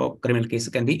or criminal case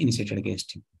can be initiated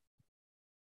against him.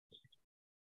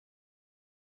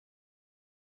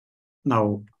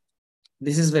 Now,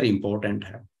 this is very important.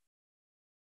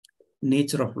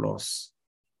 Nature of loss.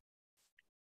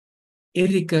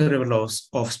 Irrecoverable loss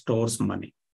of store's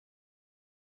money.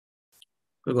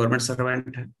 The government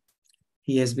servant,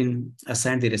 he has been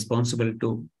assigned the responsibility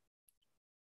to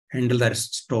handle that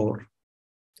store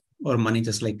or money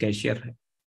just like cashier है।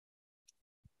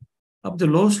 अब जो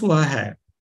loss हुआ है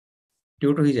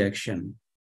due to his action,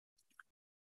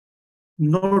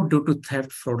 not due to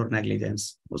theft, fraud और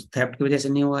negligence, उस theft की वजह से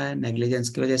नहीं हुआ है, नेग्लिजेंस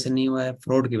की वजह से नहीं हुआ है,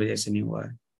 फ्रॉड की वजह से नहीं हुआ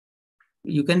है।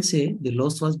 You can say the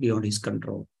loss was beyond his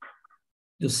control.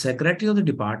 जो सेक्रेटरी ऑफ द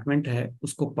डिपार्टमेंट है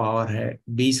उसको पावर है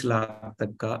 20 लाख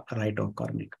तक का राइट ऑफ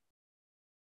करने का।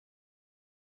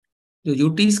 जो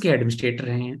यूटीज के एडमिनिस्ट्रेटर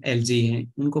हैं, एलजी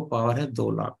हैं, उनको पावर है 2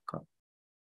 लाख का,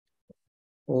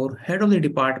 और हेड ऑफ द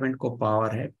डिपार्टमेंट को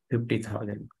पावर है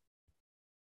 50,000।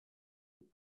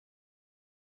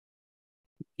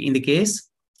 In the case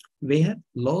where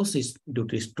loss is due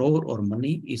to store or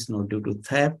money is not due to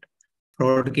theft,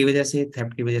 fraud की वजह से,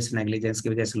 थेफ्ट की वजह से, नेग्लिजेंस की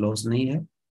वजह से लॉस नहीं है,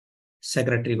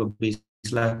 सेक्रेटरी को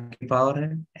 20 लाख की पावर है,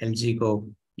 एलजी को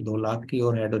 2 लाख की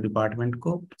और हेड ऑफ डिपार्टमेंट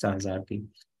को 50,000 की.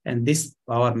 एंड दिस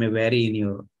पावर में very in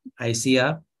your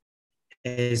ICR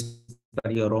as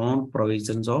per your own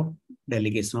provisions of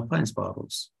delegation of finance power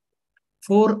rules.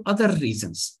 For other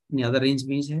reasons, other reasons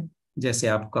means है जैसे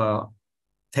आपका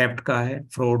थेफ्ट का है,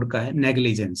 फ्रॉड का है,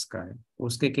 नेग्लिजेंस का है,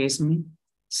 उसके केस में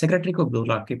सेक्रेटरी को 2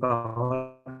 लाख की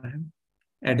पावर है,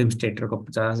 एडमिनिस्ट्रेटर को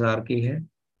 50,000 की है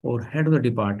और हेड ऑफ द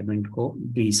डिपार्टमेंट को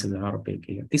 20,000 रुपए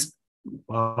की है. This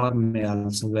power may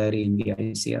also vary in the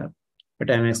ICR,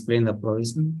 but I will explain the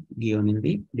provision given in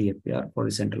the DFPR for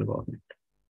the central government.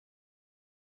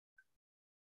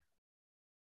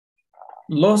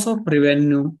 Loss of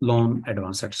revenue, loan,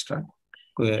 advance, etc.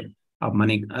 कोई आप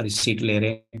money receipt ले रहे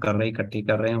हैं, कर रहे हैं, इकट्ठी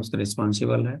कर रहे हैं, उसका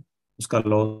रिस्पॉन्सिबल है, उसका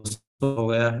लॉस हो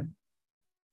गया है.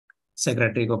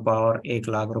 सेक्रेटरी को पावर 1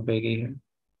 लाख रुपए की है,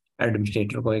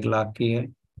 एडमिनिस्ट्रेटर को 1 लाख की है,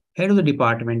 हेड ऑफ द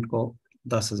डिपार्टमेंट को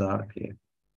 10,000 की है.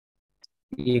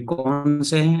 ये कौन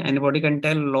से हैं? एनीबॉडी कैन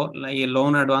टेल ये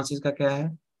लोन एडवांसेस का क्या है?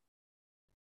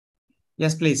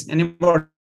 यस प्लीज,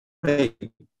 एनीबॉडी,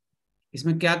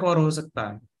 इसमें क्या कवर हो सकता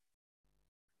है?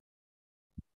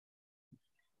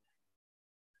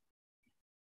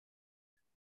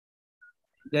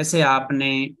 जैसे आपने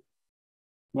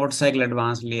मोटरसाइकिल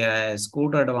एडवांस लिया है,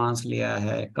 स्कूटर एडवांस लिया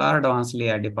है, कार एडवांस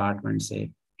लिया है डिपार्टमेंट से,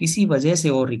 किसी वजह से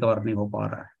वो रिकवर नहीं हो पा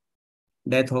रहा है,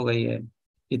 डेथ हो गई है,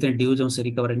 इतने ड्यूजों से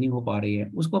रिकवर नहीं हो पा रही है,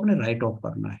 उसको अपने राइट ऑफ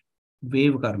करना है,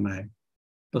 वेव करना है.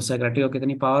 तो सेक्रेटरी को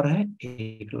कितनी पावर है?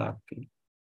 1 लाख की,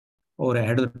 और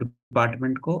हेड ऑफ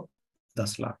डिपार्टमेंट को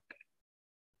 10 लाख की.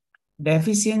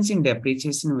 Deficiency in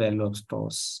depreciation value of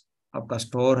stores, आपका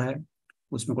स्टोर है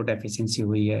उसमें कोई डेफिशिएंसी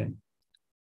हुई है,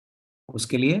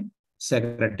 उसके लिए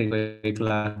सेक्रेटरी को 1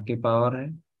 लाख की पावर है,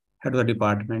 हेड ऑफ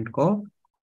डिपार्टमेंट को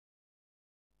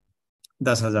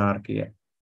 10,000 की है.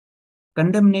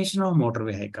 कंडेमनेशन ऑफ मोटर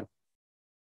व्हीकल,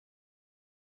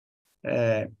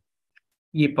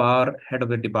 ये power head of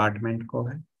the department को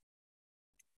है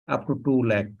अप टू 2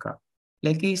 लाख का.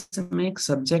 लेकिन इसमें एक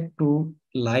subject to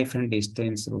life and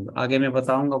distance rule, आगे मैं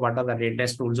बताऊंगा what are the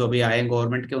latest rule जो भी आए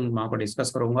गवर्नमेंट के, उन वहां को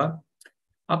डिस्कस करूंगा.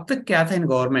 अब तक क्या था इन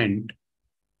गवर्नमेंट,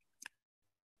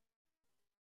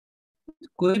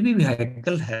 कोई भी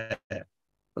व्हीकल है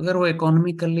अगर वो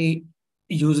इकोनॉमिकली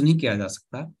यूज नहीं किया जा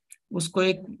सकता, उसको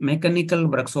एक मैकेनिकल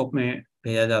वर्कशॉप में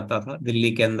भेजा जाता था.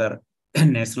 दिल्ली के अंदर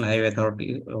national highway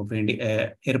authority of India,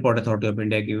 airport authority of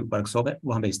India की वर्कशॉप है,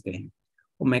 वहां भेजते हैं.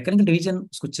 वो मैकेनिकल डिवीजन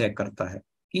उसको चेक करता है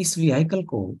कि इस व्हीकल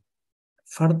को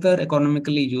फर्दर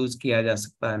इकोनॉमिकली यूज किया जा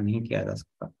सकता है, नहीं किया जा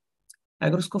सकता.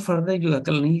 अगर उसको फर्दर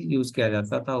व्हीकल नहीं यूज किया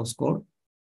जाता था,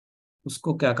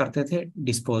 उसको क्या करते थे?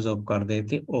 डिस्पोज ऑफ कर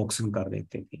देते, ऑक्शन कर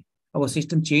देते थे. अब वो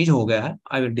सिस्टम चेंज हो गया है,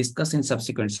 I will discuss in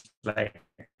subsequent slide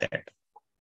that.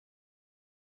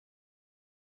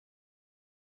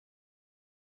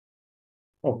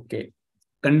 Okay,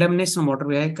 condemnation motor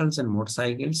vehicles and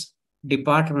motorcycles,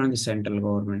 department of the central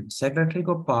government. Secretary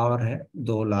को पावर है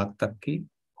 2 लाख तक की,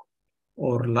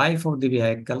 और life of the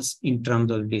vehicles in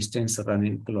terms of distance run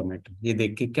in kilometre. ये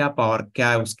देखिए क्या power,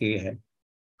 क्या उसकी है.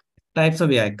 Types of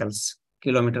vehicles,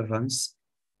 kilometre runs.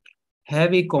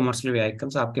 Heavy commercial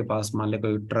vehicles, आपके पास मान लो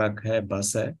कोई ट्रक है,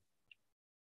 बस है,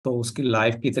 तो उसकी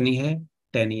लाइफ कितनी है?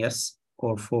 10 ईयर्स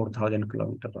और 4,000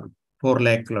 किलोमीटर रन, 4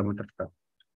 लाख किलोमीटर तक.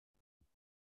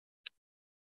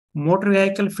 Motor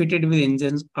vehicle fitted with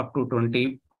engine up to 20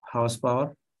 house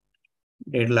power,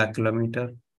 1.5 lakh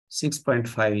kilometre,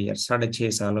 6.5 year,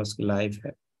 6.5 साल उसकी लाइफ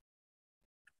है.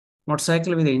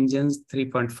 Motorcycle with engine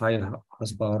 3.5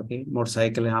 house power के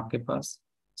मोटरसाइकिल है आपके पास,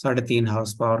 3.5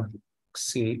 हाउस पावर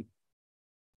से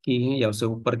की है या उससे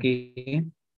ऊपर की है,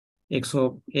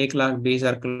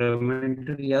 1,20,000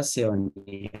 किलोमीटर या 7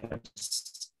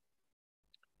 years.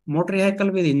 Motor vehicle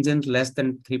with engine less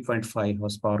than 3.5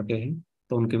 house power के हैं,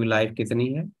 तो उनकी भी लाइफ कितनी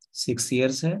है? 6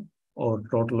 ईयर्स है, और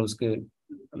टोटल उसके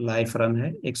लाइफ रन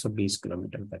है 120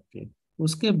 किलोमीटर तक के.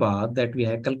 उसके बाद that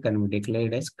vehicle can be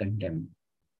declared as condemned.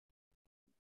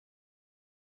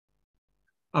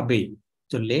 अभी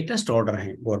जो लेटेस्ट ऑर्डर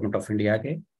हैं गवर्नमेंट ऑफ इंडिया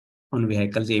के उन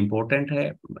व्हीकल्स, ये इंपॉर्टेंट है,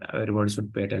 everybody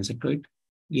should pay attention to it.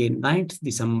 ये 9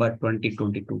 दिसंबर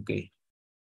 2022 के,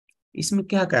 इसमें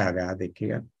क्या कहा गया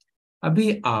देखिएगा.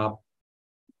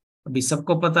 अभी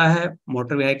सबको पता है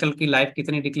मोटर व्हीकल की लाइफ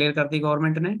कितनी डिक्लेयर कर दी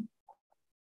गवर्नमेंट ने?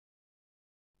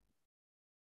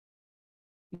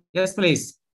 Yes please.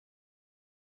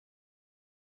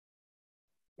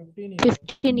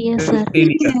 15 years, sir.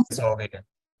 15 years हो गए.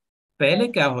 पहले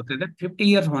क्या होते थे, 15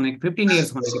 ईयर्स होने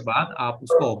के बाद आप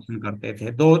उसको ऑप्शन करते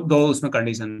थे। दो दो उसमें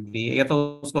कंडीशन थी, या तो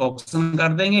उसको ऑप्शन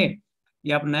कर देंगे,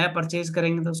 या आप नया परचेज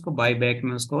करेंगे तो उसको बाई बैक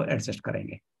में उसको एडजस्ट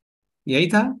करेंगे। यही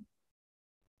था।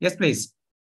 Yes please.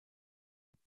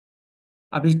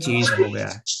 अभी चेंज हो गया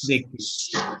है, देखिए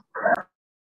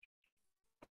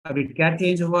अभी क्या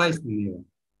चेंज हुआ इसमें।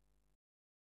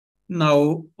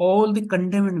 Now all the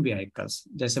condemned vehicles,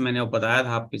 जैसे मैंने वो बताया था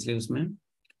आप पिछले उसमें,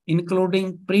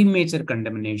 including pre major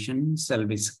condemnation shall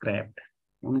be scraped.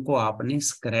 उनको आपने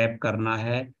स्क्रैप करना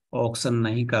है, ऑक्शन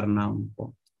नहीं करना,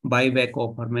 उनको बाई बैक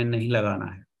ऑफर में नहीं लगाना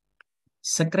है।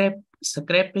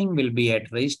 Scrapping will be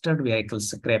eight registered vehicle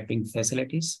scrapping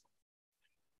facilities,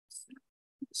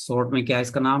 short में क्या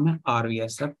इसका नाम है,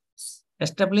 RVSF,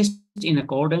 established in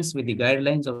accordance with the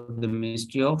guidelines of the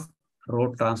Ministry of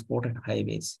Road Transport and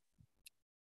Highways।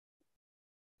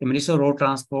 Ministry of road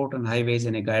transport and highways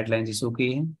ने गाइडलाइंस इशू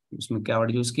की है, उसमें क्या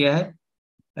वर्ड यूज किया है,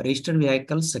 registered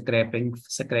vehicle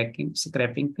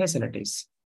scrapping facilities.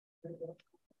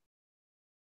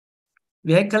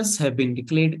 Vehicles have been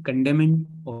declared condemned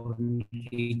on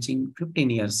reaching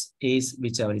 15 years age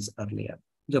whichever is earlier।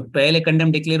 जो पहले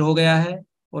condemned declare हो गया है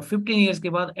और 15 years के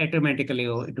बाद automatically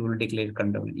it will declare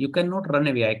condemned। You cannot run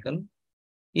a vehicle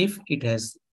if it has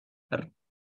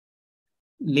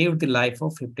lived the life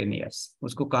of 15 years।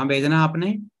 उसको कहाँ भेजना है आपने,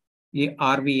 ये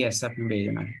RVSF में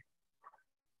भेजना है।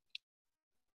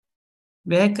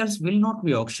 Vehicles will not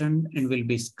be auctioned and will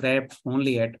be scrapped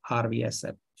only at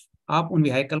RVSF। आप उन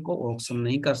व्हीकल को ऑक्शन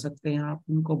नहीं कर सकते हैं, आप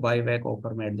उनको बाई बैक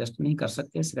ऑफर में एडजस्ट नहीं कर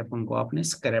सकते, सिर्फ उनको आपने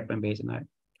स्क्रैप में भेजना है।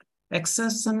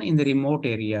 Accession in the remote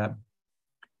area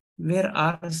where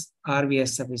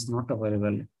RVSF is not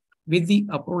available with the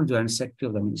approved joint secretary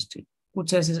of the ministry.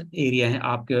 कुछ ऐसे एरिया हैं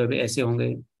आपके ऐसे होंगे,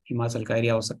 हिमाचल का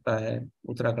एरिया हो सकता है,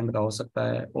 उत्तराखंड का हो सकता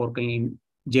है, और कहीं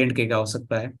JNK का हो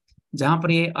सकता है, जहां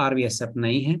पर ये RVSF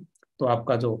नहीं है, तो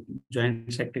आपका जो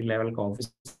जॉइंट सेक्रेटरी लेवल का ऑफिस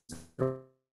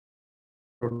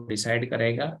डिसाइड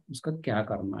करेगा उसका क्या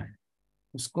करना है,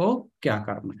 उसको क्या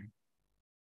करना है।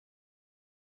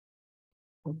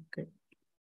 ओके,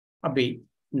 अभी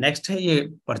नेक्स्ट है ये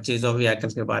परचेज ऑफ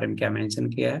व्हीकल्स के बारे में क्या मेंशन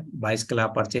किया है। बाइसिकल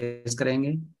आप परचेज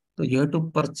करेंगे तो you have to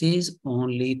purchase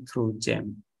only through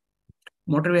GeM.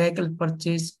 Motor vehicle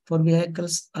purchase for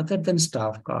vehicles other than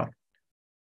staff car,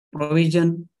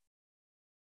 provision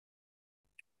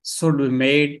should be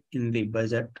made in the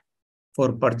budget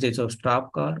for purchase of staff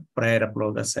car prior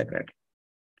approval of secretary।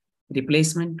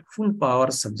 Replacement full power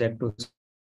subject to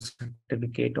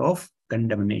certificate of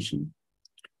condemnation।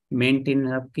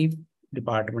 Maintenance upkeep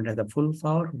department has the full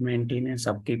power maintenance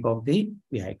upkeep of the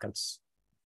vehicles।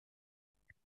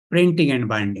 Printing and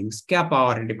bindings, क्या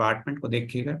power है department को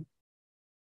देखिएगा।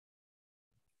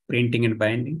 Printing and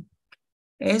binding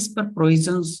as per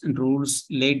provisions and rules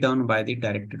laid down by the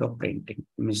Directorate of Printing।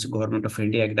 Government of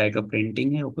India की director of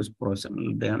printing है, वो कुछ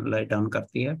provision लाइड down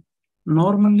करती है।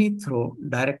 Normally through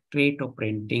Directorate of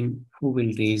Printing who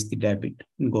will raise the debit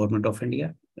in Government of India।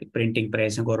 Printing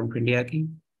press है government of India की,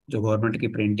 जो government की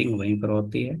प्रिंटिंग वहीं पर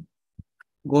होती है।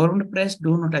 Government press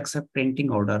do not accept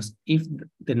printing orders if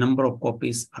the number of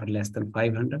copies are less than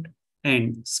 500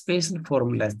 and special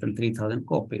form less than 3000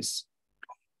 copies.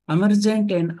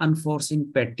 Emergent and unforeseen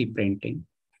petty printing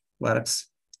works,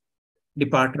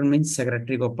 department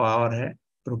secretary को power है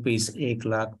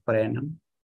 ₹1,00,000 per annum,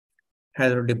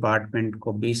 head of department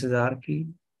को 20,000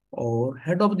 की, और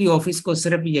head of the office को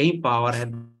सिर्फ यही power है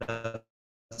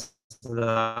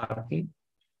 10,000 की।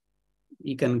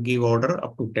 You can give order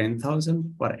up to 10,000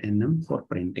 per annum for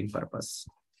printing purpose।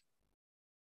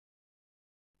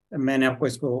 मैंने आपको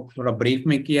इसको थोड़ा ब्रीफ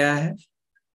में किया है।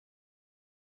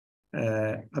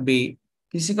 अभी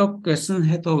किसी का क्वेश्चन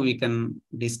है तो we can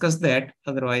discuss that,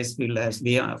 otherwise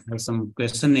we have some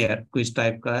question here, quiz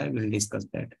type का है, विल डिस्कस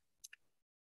दैट।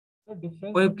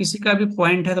 कोई किसी का भी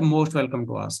पॉइंट है तो most welcome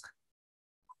to ask.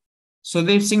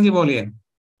 Sudeep Singh ji बोलिए।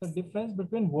 The difference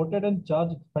between voted and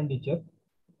charged expenditure।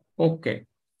 Okay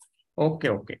okay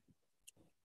okay.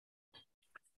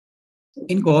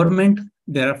 In government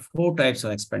there are 4 types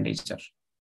of expenditure।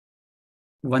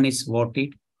 One is voted,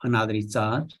 another is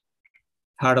charged,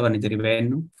 third one is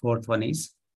revenue, fourth one is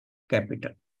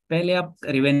capital. पहले आप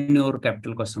revenue और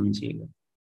capital को समझिएगा।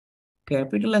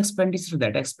 Capital expenditure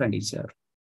that expenditure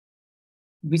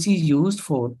which is used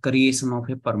for creation of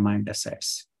a permanent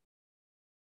assets.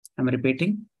 I am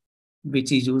repeating,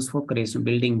 which is used for creation,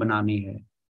 building बनानी है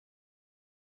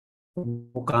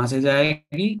वो कहाँ से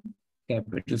जाएगी,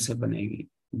 कैपिटल से बनेगी।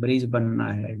 ब्रिज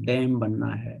बनना है, डैम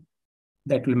बनना है,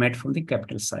 that will met from the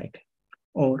capital side.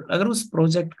 और अगर उस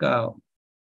प्रोजेक्ट का,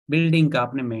 बिल्डिंग का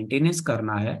आपने मेंटेनेंस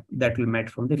करना है, that will met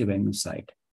from the revenue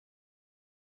side.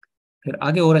 फिर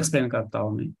आगे और एक्सप्लेन करता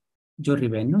हूँ मैं। जो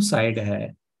रिवेन्यू साइड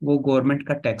है वो गवर्नमेंट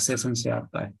का टैक्सेशन से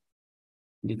आता है,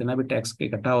 जितना भी टैक्स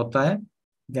इकट्ठा होता है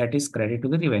that is credit to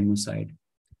the revenue side.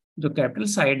 जो कैपिटल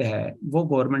साइड है वो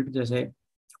गवर्नमेंट जैसे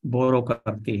बोरो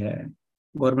करती है,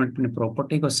 गवर्नमेंट अपनी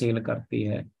प्रॉपर्टी को सेल करती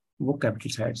है, वो कैपिटल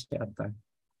साइड से आता है।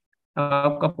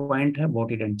 आपका पॉइंट है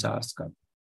वोटेड एंड चार्ज का।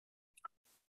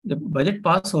 जब बजट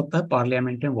पास होता है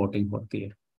पार्लियामेंट में वोटिंग होती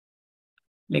है,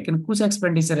 लेकिन कुछ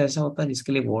एक्सपेंडिचर ऐसा होता है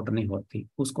जिसके लिए वोट नहीं होती,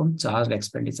 उसको हम चार्ज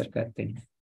एक्सपेंडिचर कहते हैं।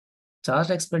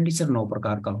 चार्ज एक्सपेंडिचर 9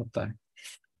 प्रकार का होता है।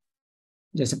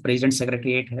 जैसे प्रेसिडेंट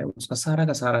सेक्रेटरीट है, उसका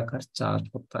सारा खर्च चार्ज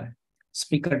होता है।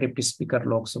 Speaker deputy speaker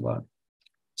Lok Sabha,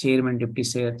 chairman deputy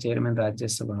chairman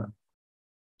Rajya Sabha,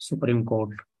 supreme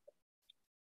court,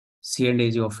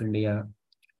 CNDG of India,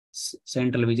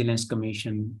 central vigilance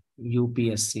commission,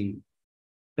 UPSC,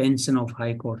 pension of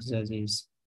high court जजेस।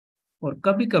 और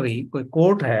कभी कभी कोई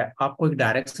कोर्ट है आपको एक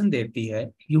डायरेक्शन देती है,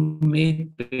 you make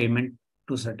payment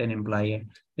to certain employ है।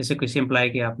 जैसे किसी एम्प्लॉय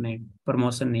की आपने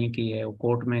प्रमोशन नहीं की है, वो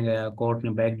कोर्ट में गया, कोर्ट ने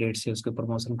बैक डेट से उसकी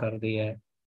प्रमोशन कर दी है,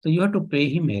 तो you have to pay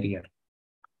him arrear.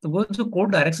 तो वो जो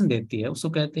कोर्ट डायरेक्शन देती है उसको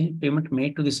कहते हैं payment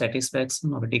made to the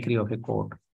satisfaction of decree of a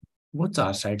court, वो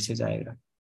चार्ज साइड से जाएगा।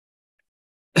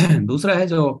 दूसरा है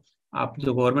जो आप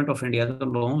जो गवर्नमेंट ऑफ इंडिया तो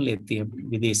लोन लेती है,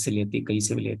 विदेश से लेती है, कहीं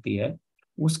से भी लेती है,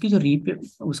 उसकी जो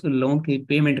उसके लोन की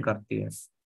पेमेंट करती है,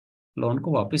 लोन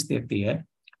को वापस देती है,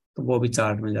 तो वो भी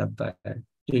चार्ज में जाता है।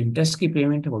 जो इंटरेस्ट की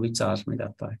पेमेंट है वो भी चार्ज में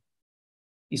जाता है।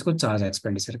 इसको चार्ज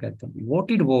एक्सपेंडिचर कहते हैं।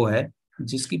 वोटेड वो है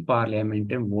जिसकी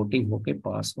पार्लियामेंट में वोटिंग होके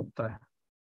पास होता है,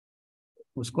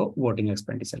 उसको वोटिंग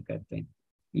एक्सपेंडिचर कहते हैं।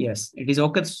 Yes it is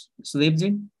okay Sudeep ji.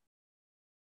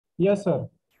 Yes, sir.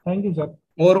 Thank you, sir.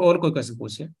 और कोई क्वेश्चन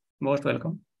पूछिए, most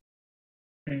welcome.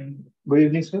 Good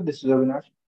evening, sir. This is Avinash.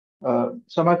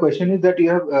 So my question is that you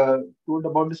have told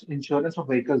about this insurance of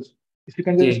vehicles. If you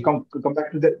can just ji come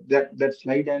back to that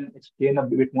slide and explain a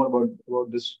bit more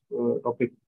about this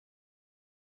topic.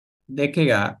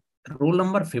 देखिएगा, rule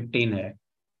number 15 है,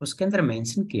 उसके अंदर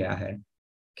mention किया है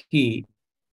कि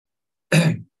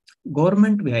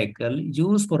government vehicle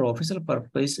use for official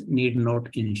purpose need not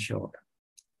insured,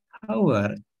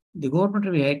 however the government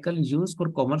vehicle use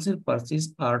for commercial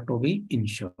purpose are to be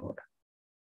insured.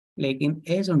 लेकिन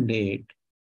as on date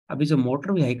अभी जो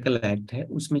मोटर व्हीकल एक्ट है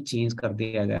उसमें चेंज कर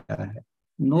दिया गया है,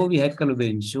 no vehicle will be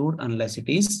insured unless it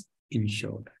is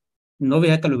insured, no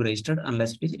vehicle will be registered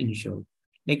unless it is insured.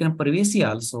 लेकिन previously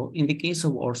also in the case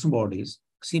of auto bodies,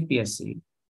 CPSC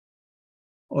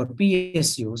or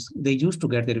PSUs, they used to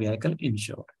get their vehicle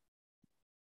insured.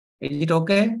 Is it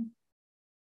okay?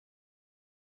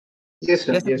 Yes,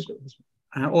 sir. Yes, Yes, sir.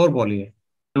 हाँ, और बोलिए।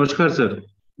 नमस्कार sir.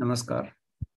 नमस्कार।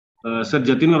 Sir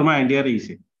Jatin Verma India रही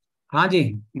से। हाँ जी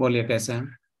बोलिए, कैसे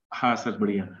हैं? हाँ सर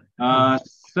बढ़िया। हाँ।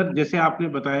 सर जैसे आपने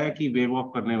बताया कि वेव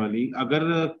ऑफ करने वाली,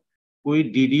 अगर कोई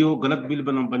डीडीओ गलत बिल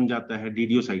बन जाता है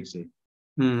डीडीओ साइड से,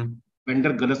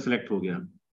 वेंडर गलत सेलेक्ट हो गया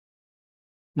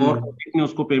और ऑडिट ने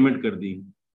उसको पेमेंट कर दी,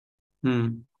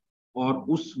 और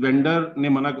उस वेंडर ने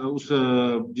मना उस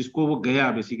जिसको वो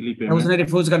गया बेसिकली पेमेंट, उसने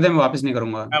रिफ्यूज कर दिया, मैं वापस नहीं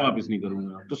करूंगा, मैं वापस नहीं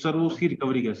करूंगा, तो सर वो उसकी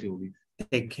रिकवरी कैसे होगी?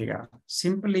 देखिएगा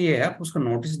सिंपल ये है, आप उसको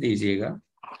नोटिस दीजिएगा।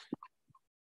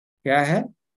 क्या है?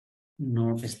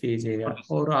 नोटिस दीजिएगा।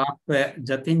 और आप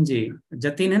जतिन जी,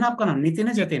 जतिन है ना आपका नाम? नितिन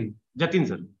है? जतिन? जतिन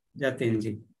सर। जतिन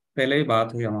जी, पहले भी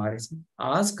बात हुई हमारे से।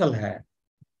 आजकल है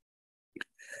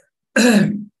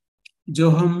जो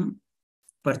हम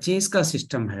परचेज का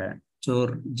सिस्टम है, जो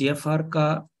GFR का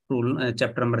रूल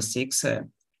चैप्टर नंबर 6 है,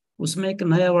 उसमें एक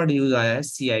नया वर्ड यूज आया है,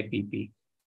 CIPP।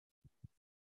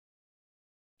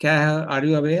 क्या है? Are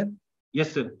you aware?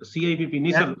 Yes sir, CIPP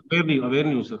नहीं सर, अवेयर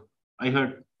नहीं हूँ सर, आई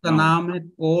हर्ड। का नाम है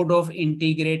code of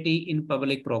integrity in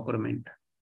public procurement.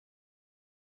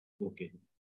 Okay.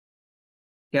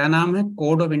 क्या नाम है?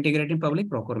 Code of integrity in public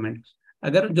procurement.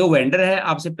 अगर जो वेंडर है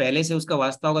आपसे पहले से उसका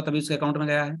वास्ता होगा तभी उसके अकाउंट में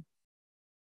गया है,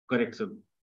 करेक्ट सर।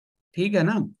 ठीक है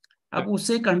ना? अब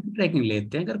उससे कंट्री ट्रैकिंग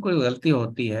लेते हैं, अगर कोई गलती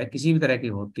होती है किसी भी तरह की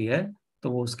होती है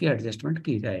तो वो उसकी एडजस्टमेंट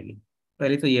की जाएगी।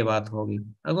 पहले तो ये बात होगी।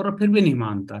 अगर वो फिर भी नहीं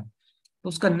मानता तो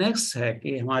उसका नेक्स्ट है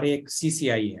कि हमारे एक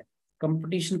CCI है,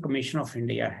 कंपटीशन कमीशन ऑफ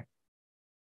इंडिया है,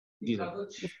 जी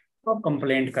सर। तो आप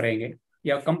कंप्लेंट करेंगे,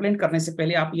 या कंप्लेंट करने से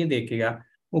पहले आप ये देखिएगा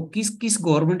वो किस किस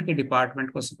गवर्नमेंट के डिपार्टमेंट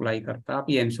को सप्लाई करता है, आप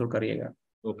ये इंश्योर करिएगा।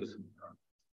 Okay sir.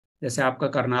 जैसे आपका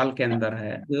करनाल के अंदर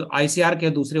है, जो ICR के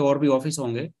दूसरे और भी ऑफिस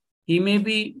होंगे, ही में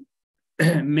भी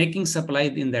making supply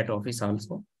in that office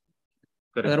also.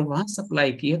 अगर वहां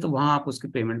सप्लाई की है तो वहां आप उसकी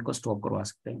पेमेंट को स्टॉप करवा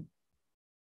सकते हैं,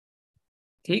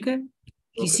 ठीक है?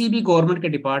 किसी भी गवर्नमेंट के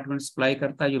डिपार्टमेंट सप्लाई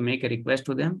करता है, you make a request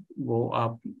to them, वो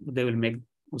आप दे विल मेक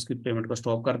उसकी पेमेंट को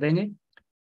स्टॉप कर देंगे।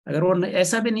 अगर वो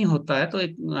ऐसा भी नहीं होता है तो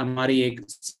हमारी एक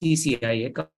CCI है,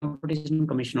 कंपटीशन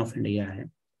कमीशन ऑफ इंडिया है,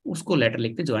 उसको लेटर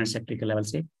लिखते ज्वाइंट सेक्रेटरी के लेवल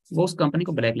से, वो उस कंपनी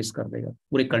को ब्लैक लिस्ट कर देगा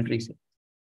पूरी कंट्री से।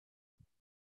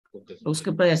 तो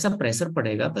उसके ऊपर ऐसा प्रेशर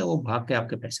पड़ेगा तो वो भाग के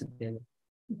आपके पैसे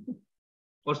देगा।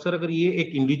 और सर अगर ये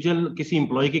एक इंडिविजुअल किसी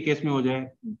एम्प्लॉय के केस में हो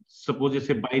जाए, सपोज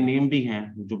जैसे बाय नेम भी हैं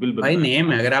जो बिल भाई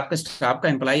नेम है, अगर आपका स्टाफ का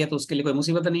एम्प्लॉय है तो उसके लिए कोई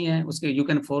मुसीबत नहीं है, उसके you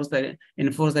can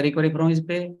enforce the recovery from his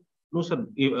pay. No sir,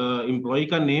 employ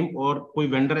का नेम और कोई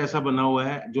वेंडर ऐसा बना हुआ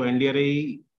है जो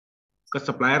एनडीआरआई का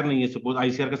सप्लायर नहीं है, सपोज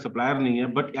आईसीआर का सप्लायर नहीं है,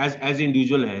 बट एज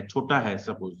इंडिविजुअल है, छोटा है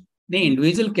सपोज। नहीं,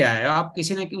 इंडिविजुअल क्या है, आप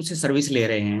किसी ने उससे सर्विस ले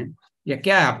रहे हैं या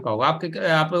क्या है आपका होगा,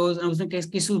 आप उसने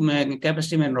किस में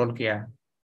कैपेसिटी में एनरोल किया है,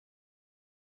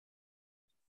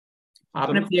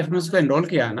 आपने पीएफ में उसको एनरोल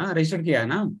किया है ना, रजिस्टर्ड किया है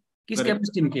ना, किस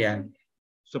कैपेसिटी में किया है।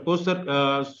 सपोज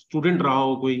सर स्टूडेंट रहा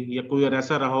हो कोई, या कोई और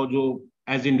ऐसा रहा हो जो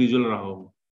एज इंडिविजुअल रहा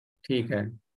हो। ठीक है,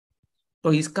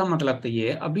 तो इसका मतलब तो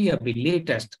ये अभी अभी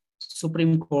latest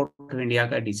supreme court of India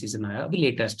का डिसीजन आया, अभी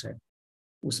लेटेस्ट है,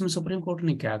 उसमें सुप्रीम कोर्ट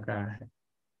ने क्या कहा है,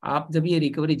 आप जब ये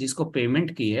रिकवरी जिसको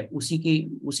पेमेंट की है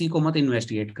उसी को मत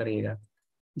इन्वेस्टिगेट करिएगा,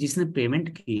 जिसने पेमेंट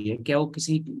की है क्या वो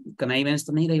किसी कनाइवेंस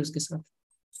तो नहीं रही उसके साथ,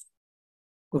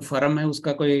 कोई फर्म है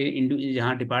उसका, कोई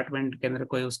जहाँ डिपार्टमेंट के अंदर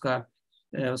कोई उसका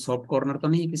सॉफ्ट कॉर्नर तो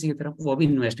नहीं है किसी की तरफ, वो भी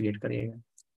इन्वेस्टिगेट करिएगा।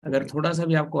 अगर थोड़ा सा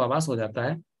भी आपको आभास हो जाता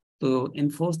है तो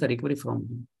enforce the recovery from.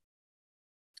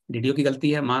 DDO की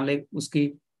गलती है, मान ले उसकी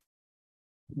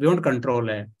बियॉन्ड कंट्रोल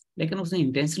है, लेकिन उसने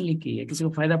इंटेंशनली की है, किसी को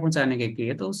फायदा पहुंचाने के की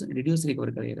है, तो उस डीडीओ से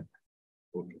रिकवर करिएगा।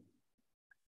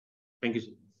 Thank you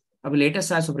sir. अब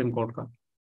लेटेस्ट आया सुप्रीम कोर्ट का,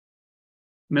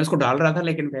 मैं उसको डाल रहा था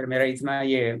लेकिन फिर मेरा इतना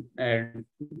ये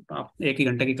एक ही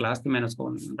घंटे की क्लास थी, मैंने उसको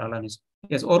डाला नहीं।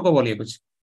 यस, और को बोलिए कुछ।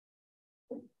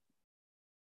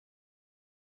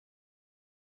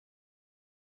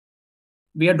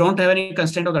 We don't have any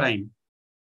constant of the time,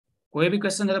 कोई भी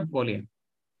क्वेश्चन है तो बोलिए।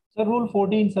 सर रूल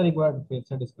 14 सर रिक्वायर्ड फिर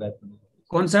से डिस्क्राइब करिए।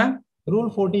 कौन सा rule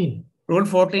 14? Rule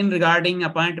 14 regarding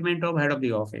appointment of head of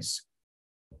the office.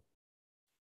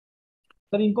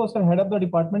 Sir इनको sir head of the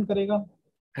department करेगा।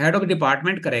 हेड ऑफ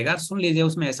डिपार्टमेंट करेगा, सुन लीजिए,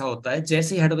 उसमें ऐसा होता है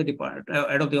जैसे ही हेड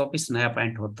ऑफ द ऑफिस नया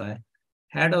अपॉइंट होता है,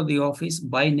 head of the office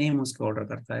by name उसके ऑर्डर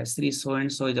करता है, Shri so and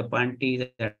so is appointed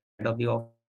head of the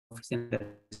office in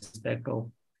respect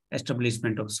of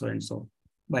establishment of so and so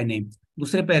by name.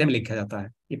 दूसरे पैरे में लिखा जाता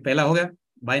है, ये पहला हो गया,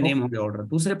 बाय नेम हो गया ऑर्डर।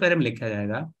 दूसरे पैरे में लिखा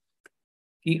जाएगा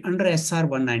कि under SR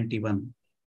 191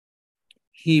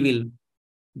 he will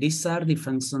discharge the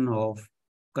function of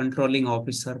controlling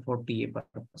officer for TA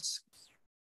purpose।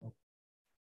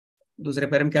 दूसरे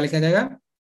पैरे में क्या लिखा जाएगा,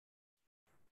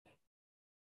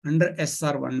 अंडर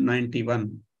SR 191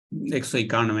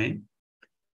 191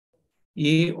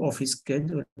 ये ऑफिस के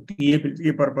जो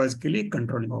टीए पर्पज के लिए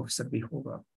कंट्रोलिंग ऑफिसर भी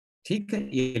होगा। ठीक है,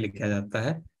 ये लिखा जाता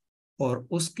है। और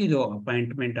उसकी जो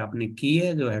अपॉइंटमेंट आपने की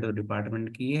है, जो हेड ऑफ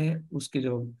डिपार्टमेंट की है, उसके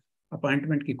जो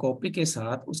अपॉइंटमेंट की कॉपी के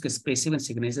साथ उसके स्पेसिफिक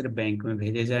सिग्नेचर बैंक में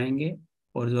भेजे जाएंगे,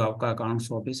 और जो आपका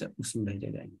अकाउंट्स ऑफिस है उसमें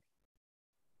भेजे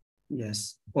जाएंगे।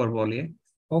 यस, और बोलिए।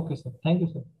 Okay sir, thank you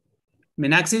sir.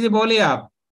 Meenakshi जी बोलिए आप।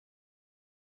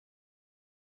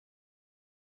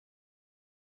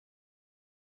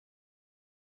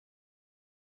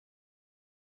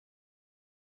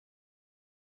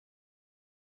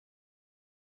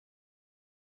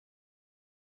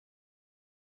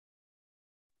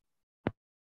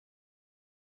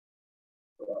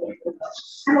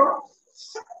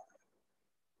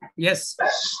 यस,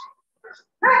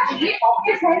 ये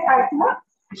ऑफिस है आपकी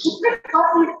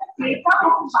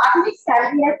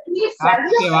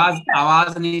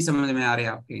आवाज नहीं समझ में आ रही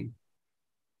आपकी।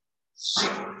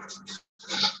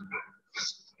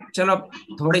 चलो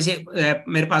थोड़ी सी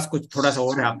मेरे पास कुछ थोड़ा सा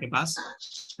और है आपके पास,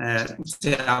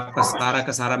 उससे आपका सारा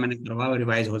का सारा मैंने करवा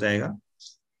रिवाइज हो जाएगा।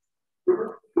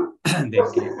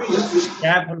 देखिए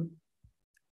क्या है,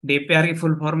 डीपीआर की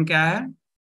फुल फॉर्म क्या है?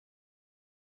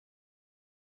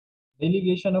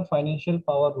 Delegation of financial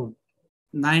power rule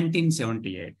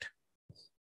 1978।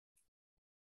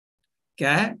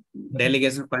 क्या है?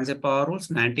 Delegation of financial power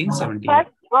rules 1978।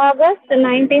 August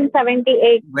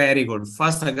 1978। Very good,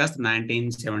 1 अगस्त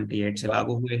 1978 से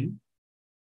लागू हुए हैं।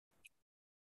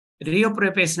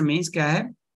 रीअप्रोप्रिएशन मींस क्या है?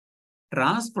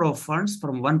 Transfer of funds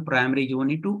from one primary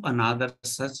unit to another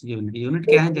such unit. Unit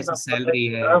क्या है? जैसे सैलरी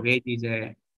है, वेजेज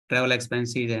है, ट्रैवल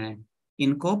एक्सपेंसेस हैं,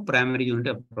 इनको प्राइमरी यूनिट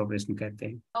अप्रोप्रिएशन कहते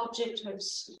हैं।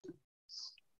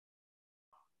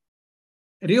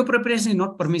 Reappropriation is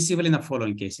not permissible in the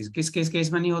following cases. किस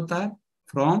केस में नहीं होता है?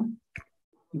 From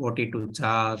voted to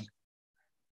charge,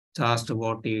 charge to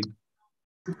voted,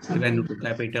 revenue to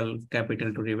capital,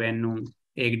 capital to revenue,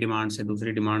 एक डिमांड से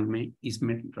दूसरी डिमांड में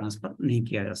इसमें ट्रांसफर नहीं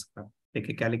किया जा सकता।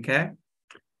 देखिए क्या लिखा है,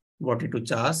 what to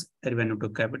charge revenue to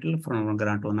capital from one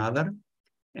grant to another,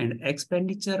 and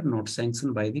expenditure not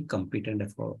sanctioned by the competent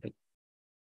authority.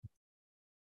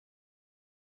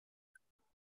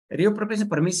 Reappropriation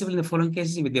permissible in the following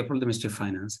cases with the approval of the Ministry of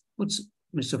Finance. कुछ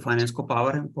Ministry of Finance को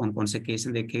power है, कौन-कौन से case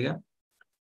देखेगा.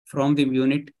 From the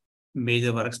unit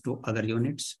major works to other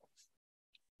units.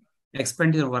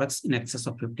 Expenditure works in excess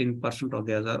of 15% of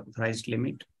the other authorized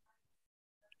limit.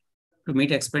 To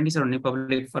meet expenditure on new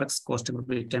public works costing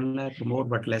rupees 10 lakh to more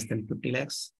but less than 50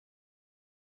 lakhs.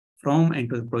 From and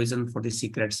to the provision for the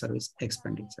secret service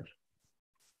expenditure.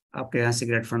 आपके यहाँ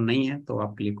secret fund नहीं है तो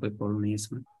आपके लिए कोई problem नहीं है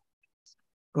इसमें.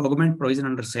 Government provision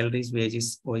under salaries,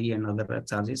 wages, OE and other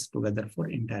charges together for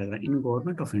entire. In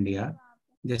Government of India,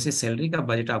 जैसे सैलरी का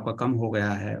बजट आपका कम हो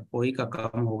गया है, OE का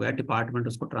कम हो गया, डिपार्टमेंट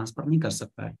उसको ट्रांसफर नहीं कर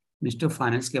सकता है, मिनिस्ट्री ऑफ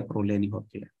फाइनेंस की अप्रूवल लेनी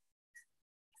होती है.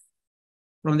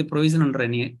 From the provision under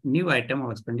any new item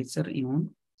of expenditure in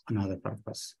another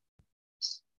purpose.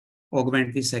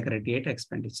 Augment the secretariat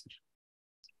expenditure.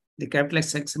 The capital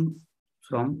section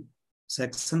from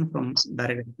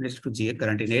direct expenditure to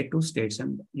guaranteed aid to states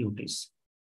and UTs.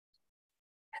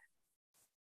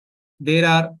 There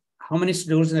are how many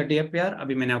schedules in the DFPR?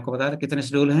 अभी मैंने आपको बताया कितने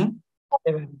schedule हैं?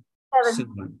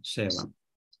 7.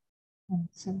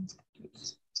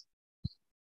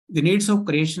 The needs of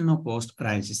creation of post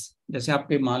arises. जैसे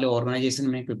आपके मान लो organisation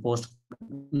में कोई पोस्ट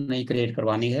नहीं क्रिएट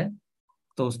करवानी है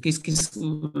तो किस किस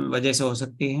वजह से हो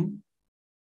सकती है?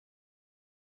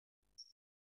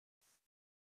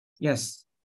 यस,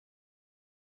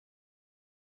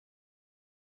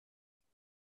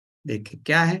 देखिए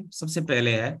क्या है. सबसे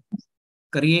पहले है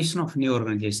क्रिएशन ऑफ न्यू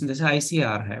ऑर्गेनाइजेशन. जैसे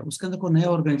ICR है, उसके अंदर कोई नया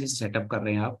ऑर्गेनाइजेशन सेटअप कर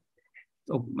रहे हैं आप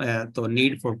तो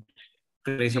need for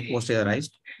creation of post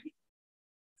arised.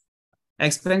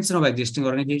 Expansion of existing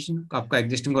organisation, आपका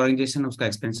एग्जिस्टिंग ऑर्गेनाइजेशन उसका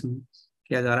एक्सपेंशन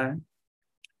किया जा रहा है.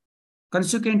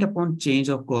 Consequent upon change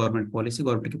of government policy,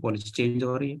 government की पॉलिसी चेंज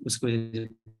हो रही है, उसकी वजह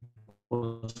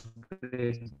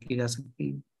से की जा सकती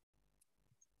है.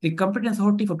 The competent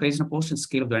authority for creation of post and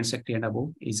scale of joint secretary and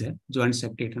above is है. joint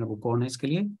secretary and above कौन है इसके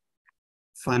लिए?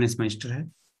 फाइनेंस मिनिस्टर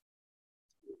है.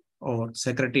 और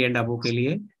सेक्रेटरी एंड अबो के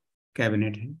लिए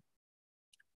कैबिनेट है.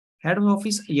 हेड ऑफ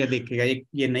ऑफिस ये देखिएगा,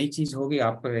 ये नई चीज होगी,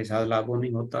 आपका हिसाब लागू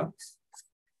नहीं होता.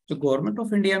 जो गवर्नमेंट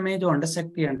ऑफ इंडिया में जो under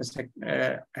secretary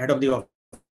head of the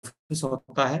office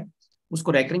होता है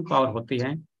उसको रैकरिंग पावर होती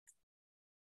है.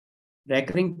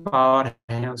 रैकरिंग पावर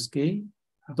है उसकी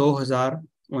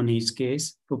 2019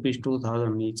 केस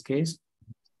 ₹2019 केस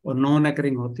और नॉन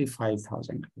रैकरिंग होती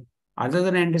 5000 की. अदर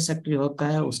देन अंडर सेक्रेटरी होता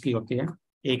है उसकी होती है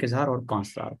 1000 और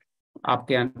 5000.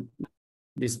 आपके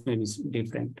दिस में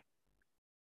different.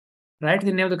 Right the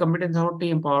name of the competent authority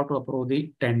empowered to approve the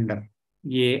tender.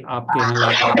 ये आपके यहाँ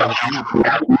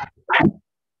लागू.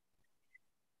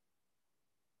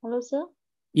 Hello, sir.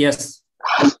 Yes.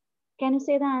 Can you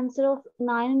say the answer of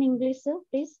 9 in English, sir,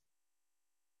 please?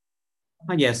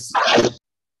 Yes.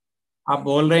 आप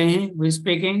बोल रहे हैं? Who is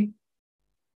speaking?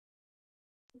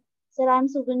 Sir, I'm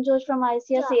Subin George from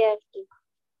ICR-CIFT.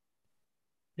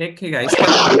 देखिएगा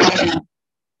इसका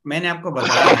मैंने आपको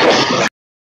बताया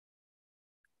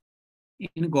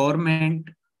in government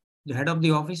the head of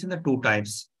the office in the two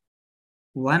types.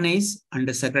 One is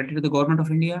under secretary to the government of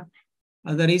India,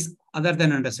 other is other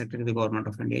than under secretary to the government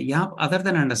of India. यहाँ other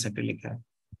than under secretary लिखा है.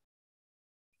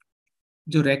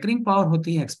 जो recurring power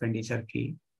होती है expenditure की,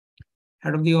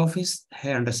 head of the office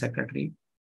है under secretary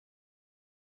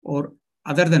और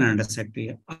other than under secretary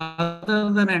है. अदर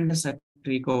देन अंडर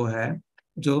सेक्रेटरी को है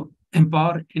जो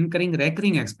एम्पावर इनकरिंग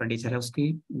रेकरिंग एक्सपेंडिचर है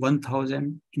उसकी 1000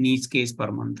 in each case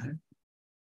per month है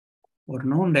और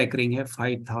नॉन रेकरिंग है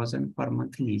 5000 per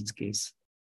month in each case.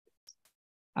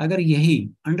 अगर यही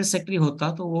अंडर सेक्रेटरी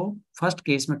होता तो वो फर्स्ट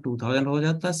केस में 2000 हो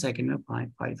जाता, सेकंड में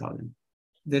 5000.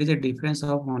 There is a difference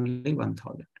of only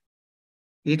 1000.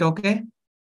 Is it okay?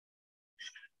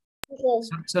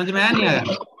 समझ में आया नहीं आया?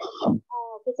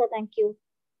 Okay, sir, thank you.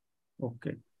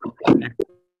 Okay.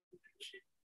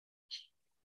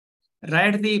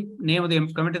 Write the name of the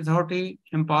competent authority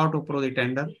empowered to approve the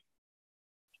tender.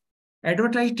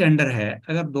 Advertise tender है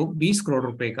अगर 20 करोड़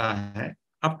रुपए का है,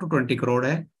 अप टू 20 करोड़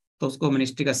है तो उसको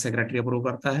मिनिस्ट्री का सेक्रेटरी अप्रूव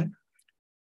करता है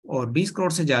और 20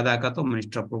 करोड़ से ज्यादा का तो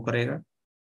मिनिस्टर अप्रूव करेगा.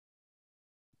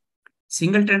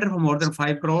 Single tender for more than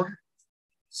 5 crore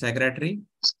secretary,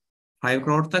 5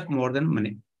 crore तक मोर देन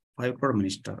 5 करोड़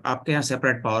मिनिस्टर. आपके यहाँ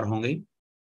सेपरेट पावर होंगी.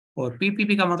 और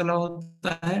PPP का मतलब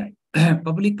होता है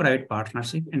public private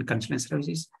partnership and consultancy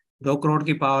services. 2 crore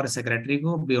की पावर सेक्रेटरी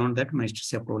को, बियॉन्ड दैट मिनिस्टर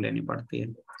से अप्रूव लेनी पड़ती है.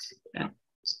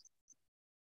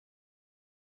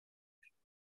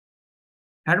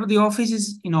 Head of the office is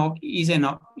in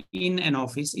an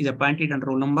office is appointed under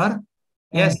rule number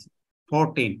Yes,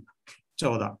 14.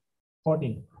 14.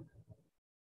 14.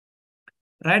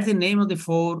 Write the name of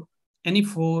the any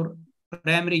four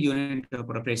primary unit of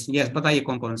operation. Yes, बताइए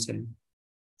कौन-कौन से हैं?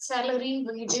 Salary,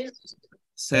 wages.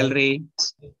 Salary.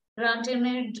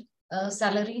 Grant-in-aid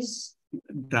salaries.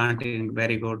 Grant-in,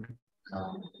 very good.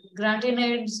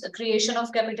 Grant-in-aid creation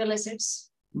of capital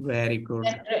assets. Very good.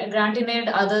 Grant-in-aid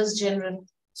others general.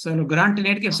 चलो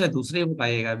grant-in-aid के से दूसरे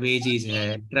बताइएगा. Wages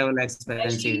है, travel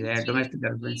expenses है, domestic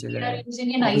expenses है,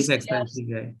 office expenses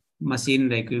है,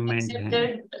 machine equipment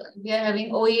है. We are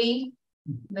having OAE.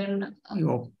 Then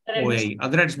OAE,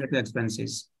 other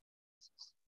expenses.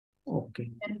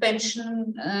 Okay. And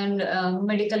pension and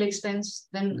medical expense.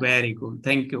 Then very good.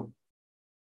 Thank you.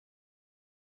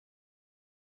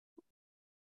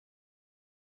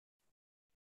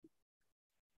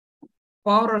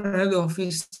 Power of the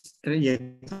office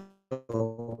already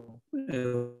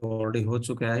हो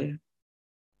चुका है.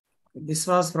 This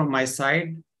was from my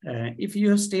side. If you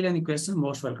have still any questions,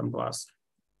 most welcome to ask.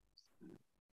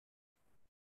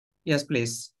 Yes,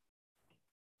 please.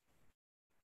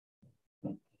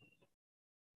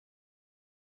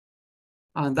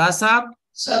 Dasab?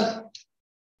 Sir.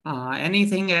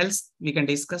 Anything else we can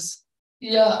discuss?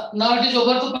 Yeah, now it is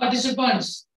over to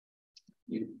participants.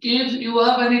 If you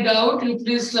have any doubt, you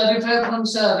please clarify from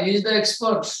sir. He is the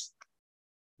expert.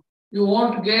 You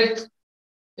won't get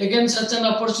again such an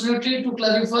opportunity to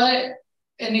clarify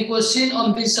any question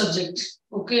on this subject.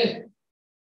 Okay.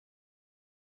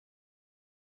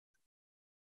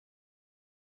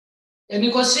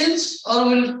 Any questions or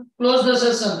we'll close the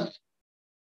session?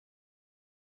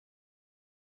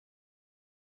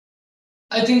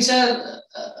 I think, sir,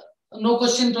 no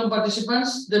question from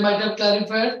participants. They might have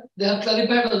clarified. They have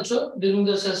clarified also during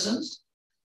the sessions.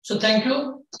 So thank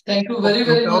you. Thank you very,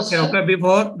 very much. Okay.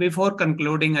 Before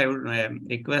concluding, I would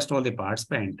request all the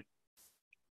participants.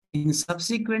 In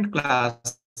subsequent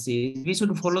classes, we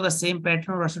should follow the same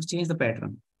pattern or I should change the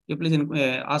pattern. You please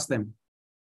ask them.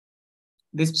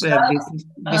 This system is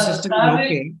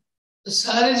okay.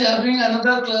 Sir is having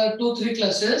another 2-3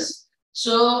 classes.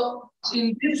 So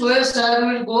in this way, sir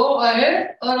will go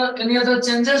ahead, or any other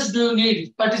changes do you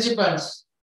need, participants?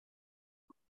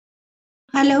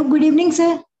 Hello, good evening,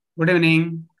 sir. Good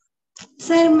evening.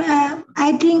 Sir,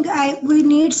 I think we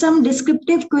need some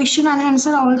descriptive question and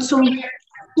answer also,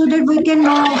 so that we can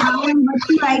know how and what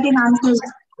to write in answers.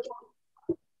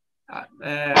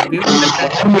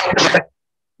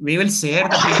 We will share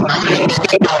the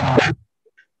PPT.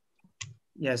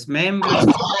 Yes, ma'am.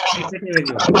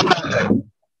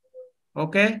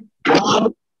 Okay.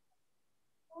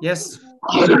 Yes.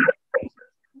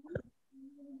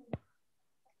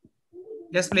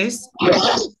 Yes, please.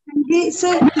 Okay,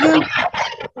 sir. Your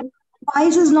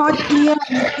voice is not clear.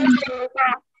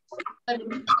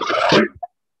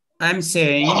 I'm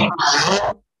saying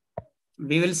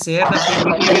we will share the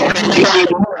PPT.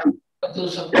 Okay,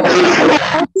 sir.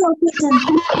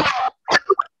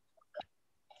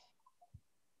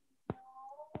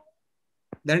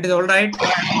 Then it is all right?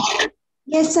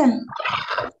 Yes, sir.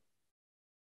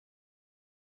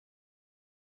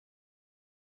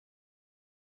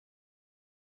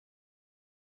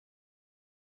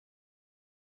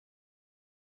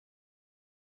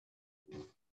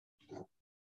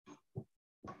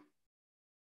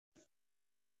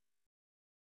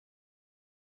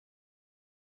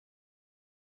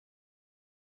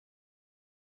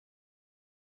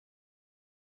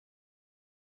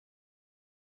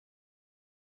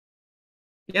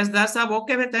 Yes, that's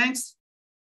okay. Thanks.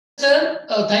 Sir,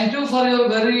 thank you for your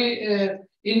very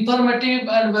informative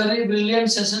and very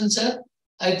brilliant session, sir.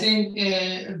 I think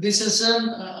this session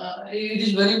it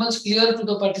is very much clear to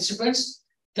the participants.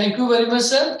 Thank you very much,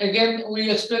 sir. Again,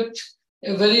 we expect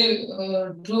a very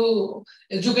true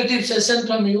educative session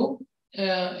from you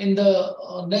in the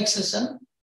next session.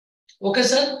 Okay,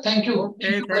 sir. Thank you.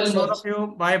 Okay, thanks all of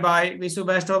you. Bye bye. Wish you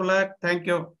best of luck. Thank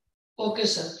you. Okay,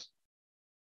 sir.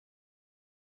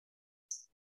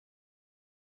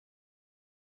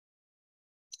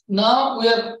 Now we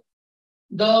are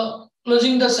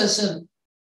closing the session.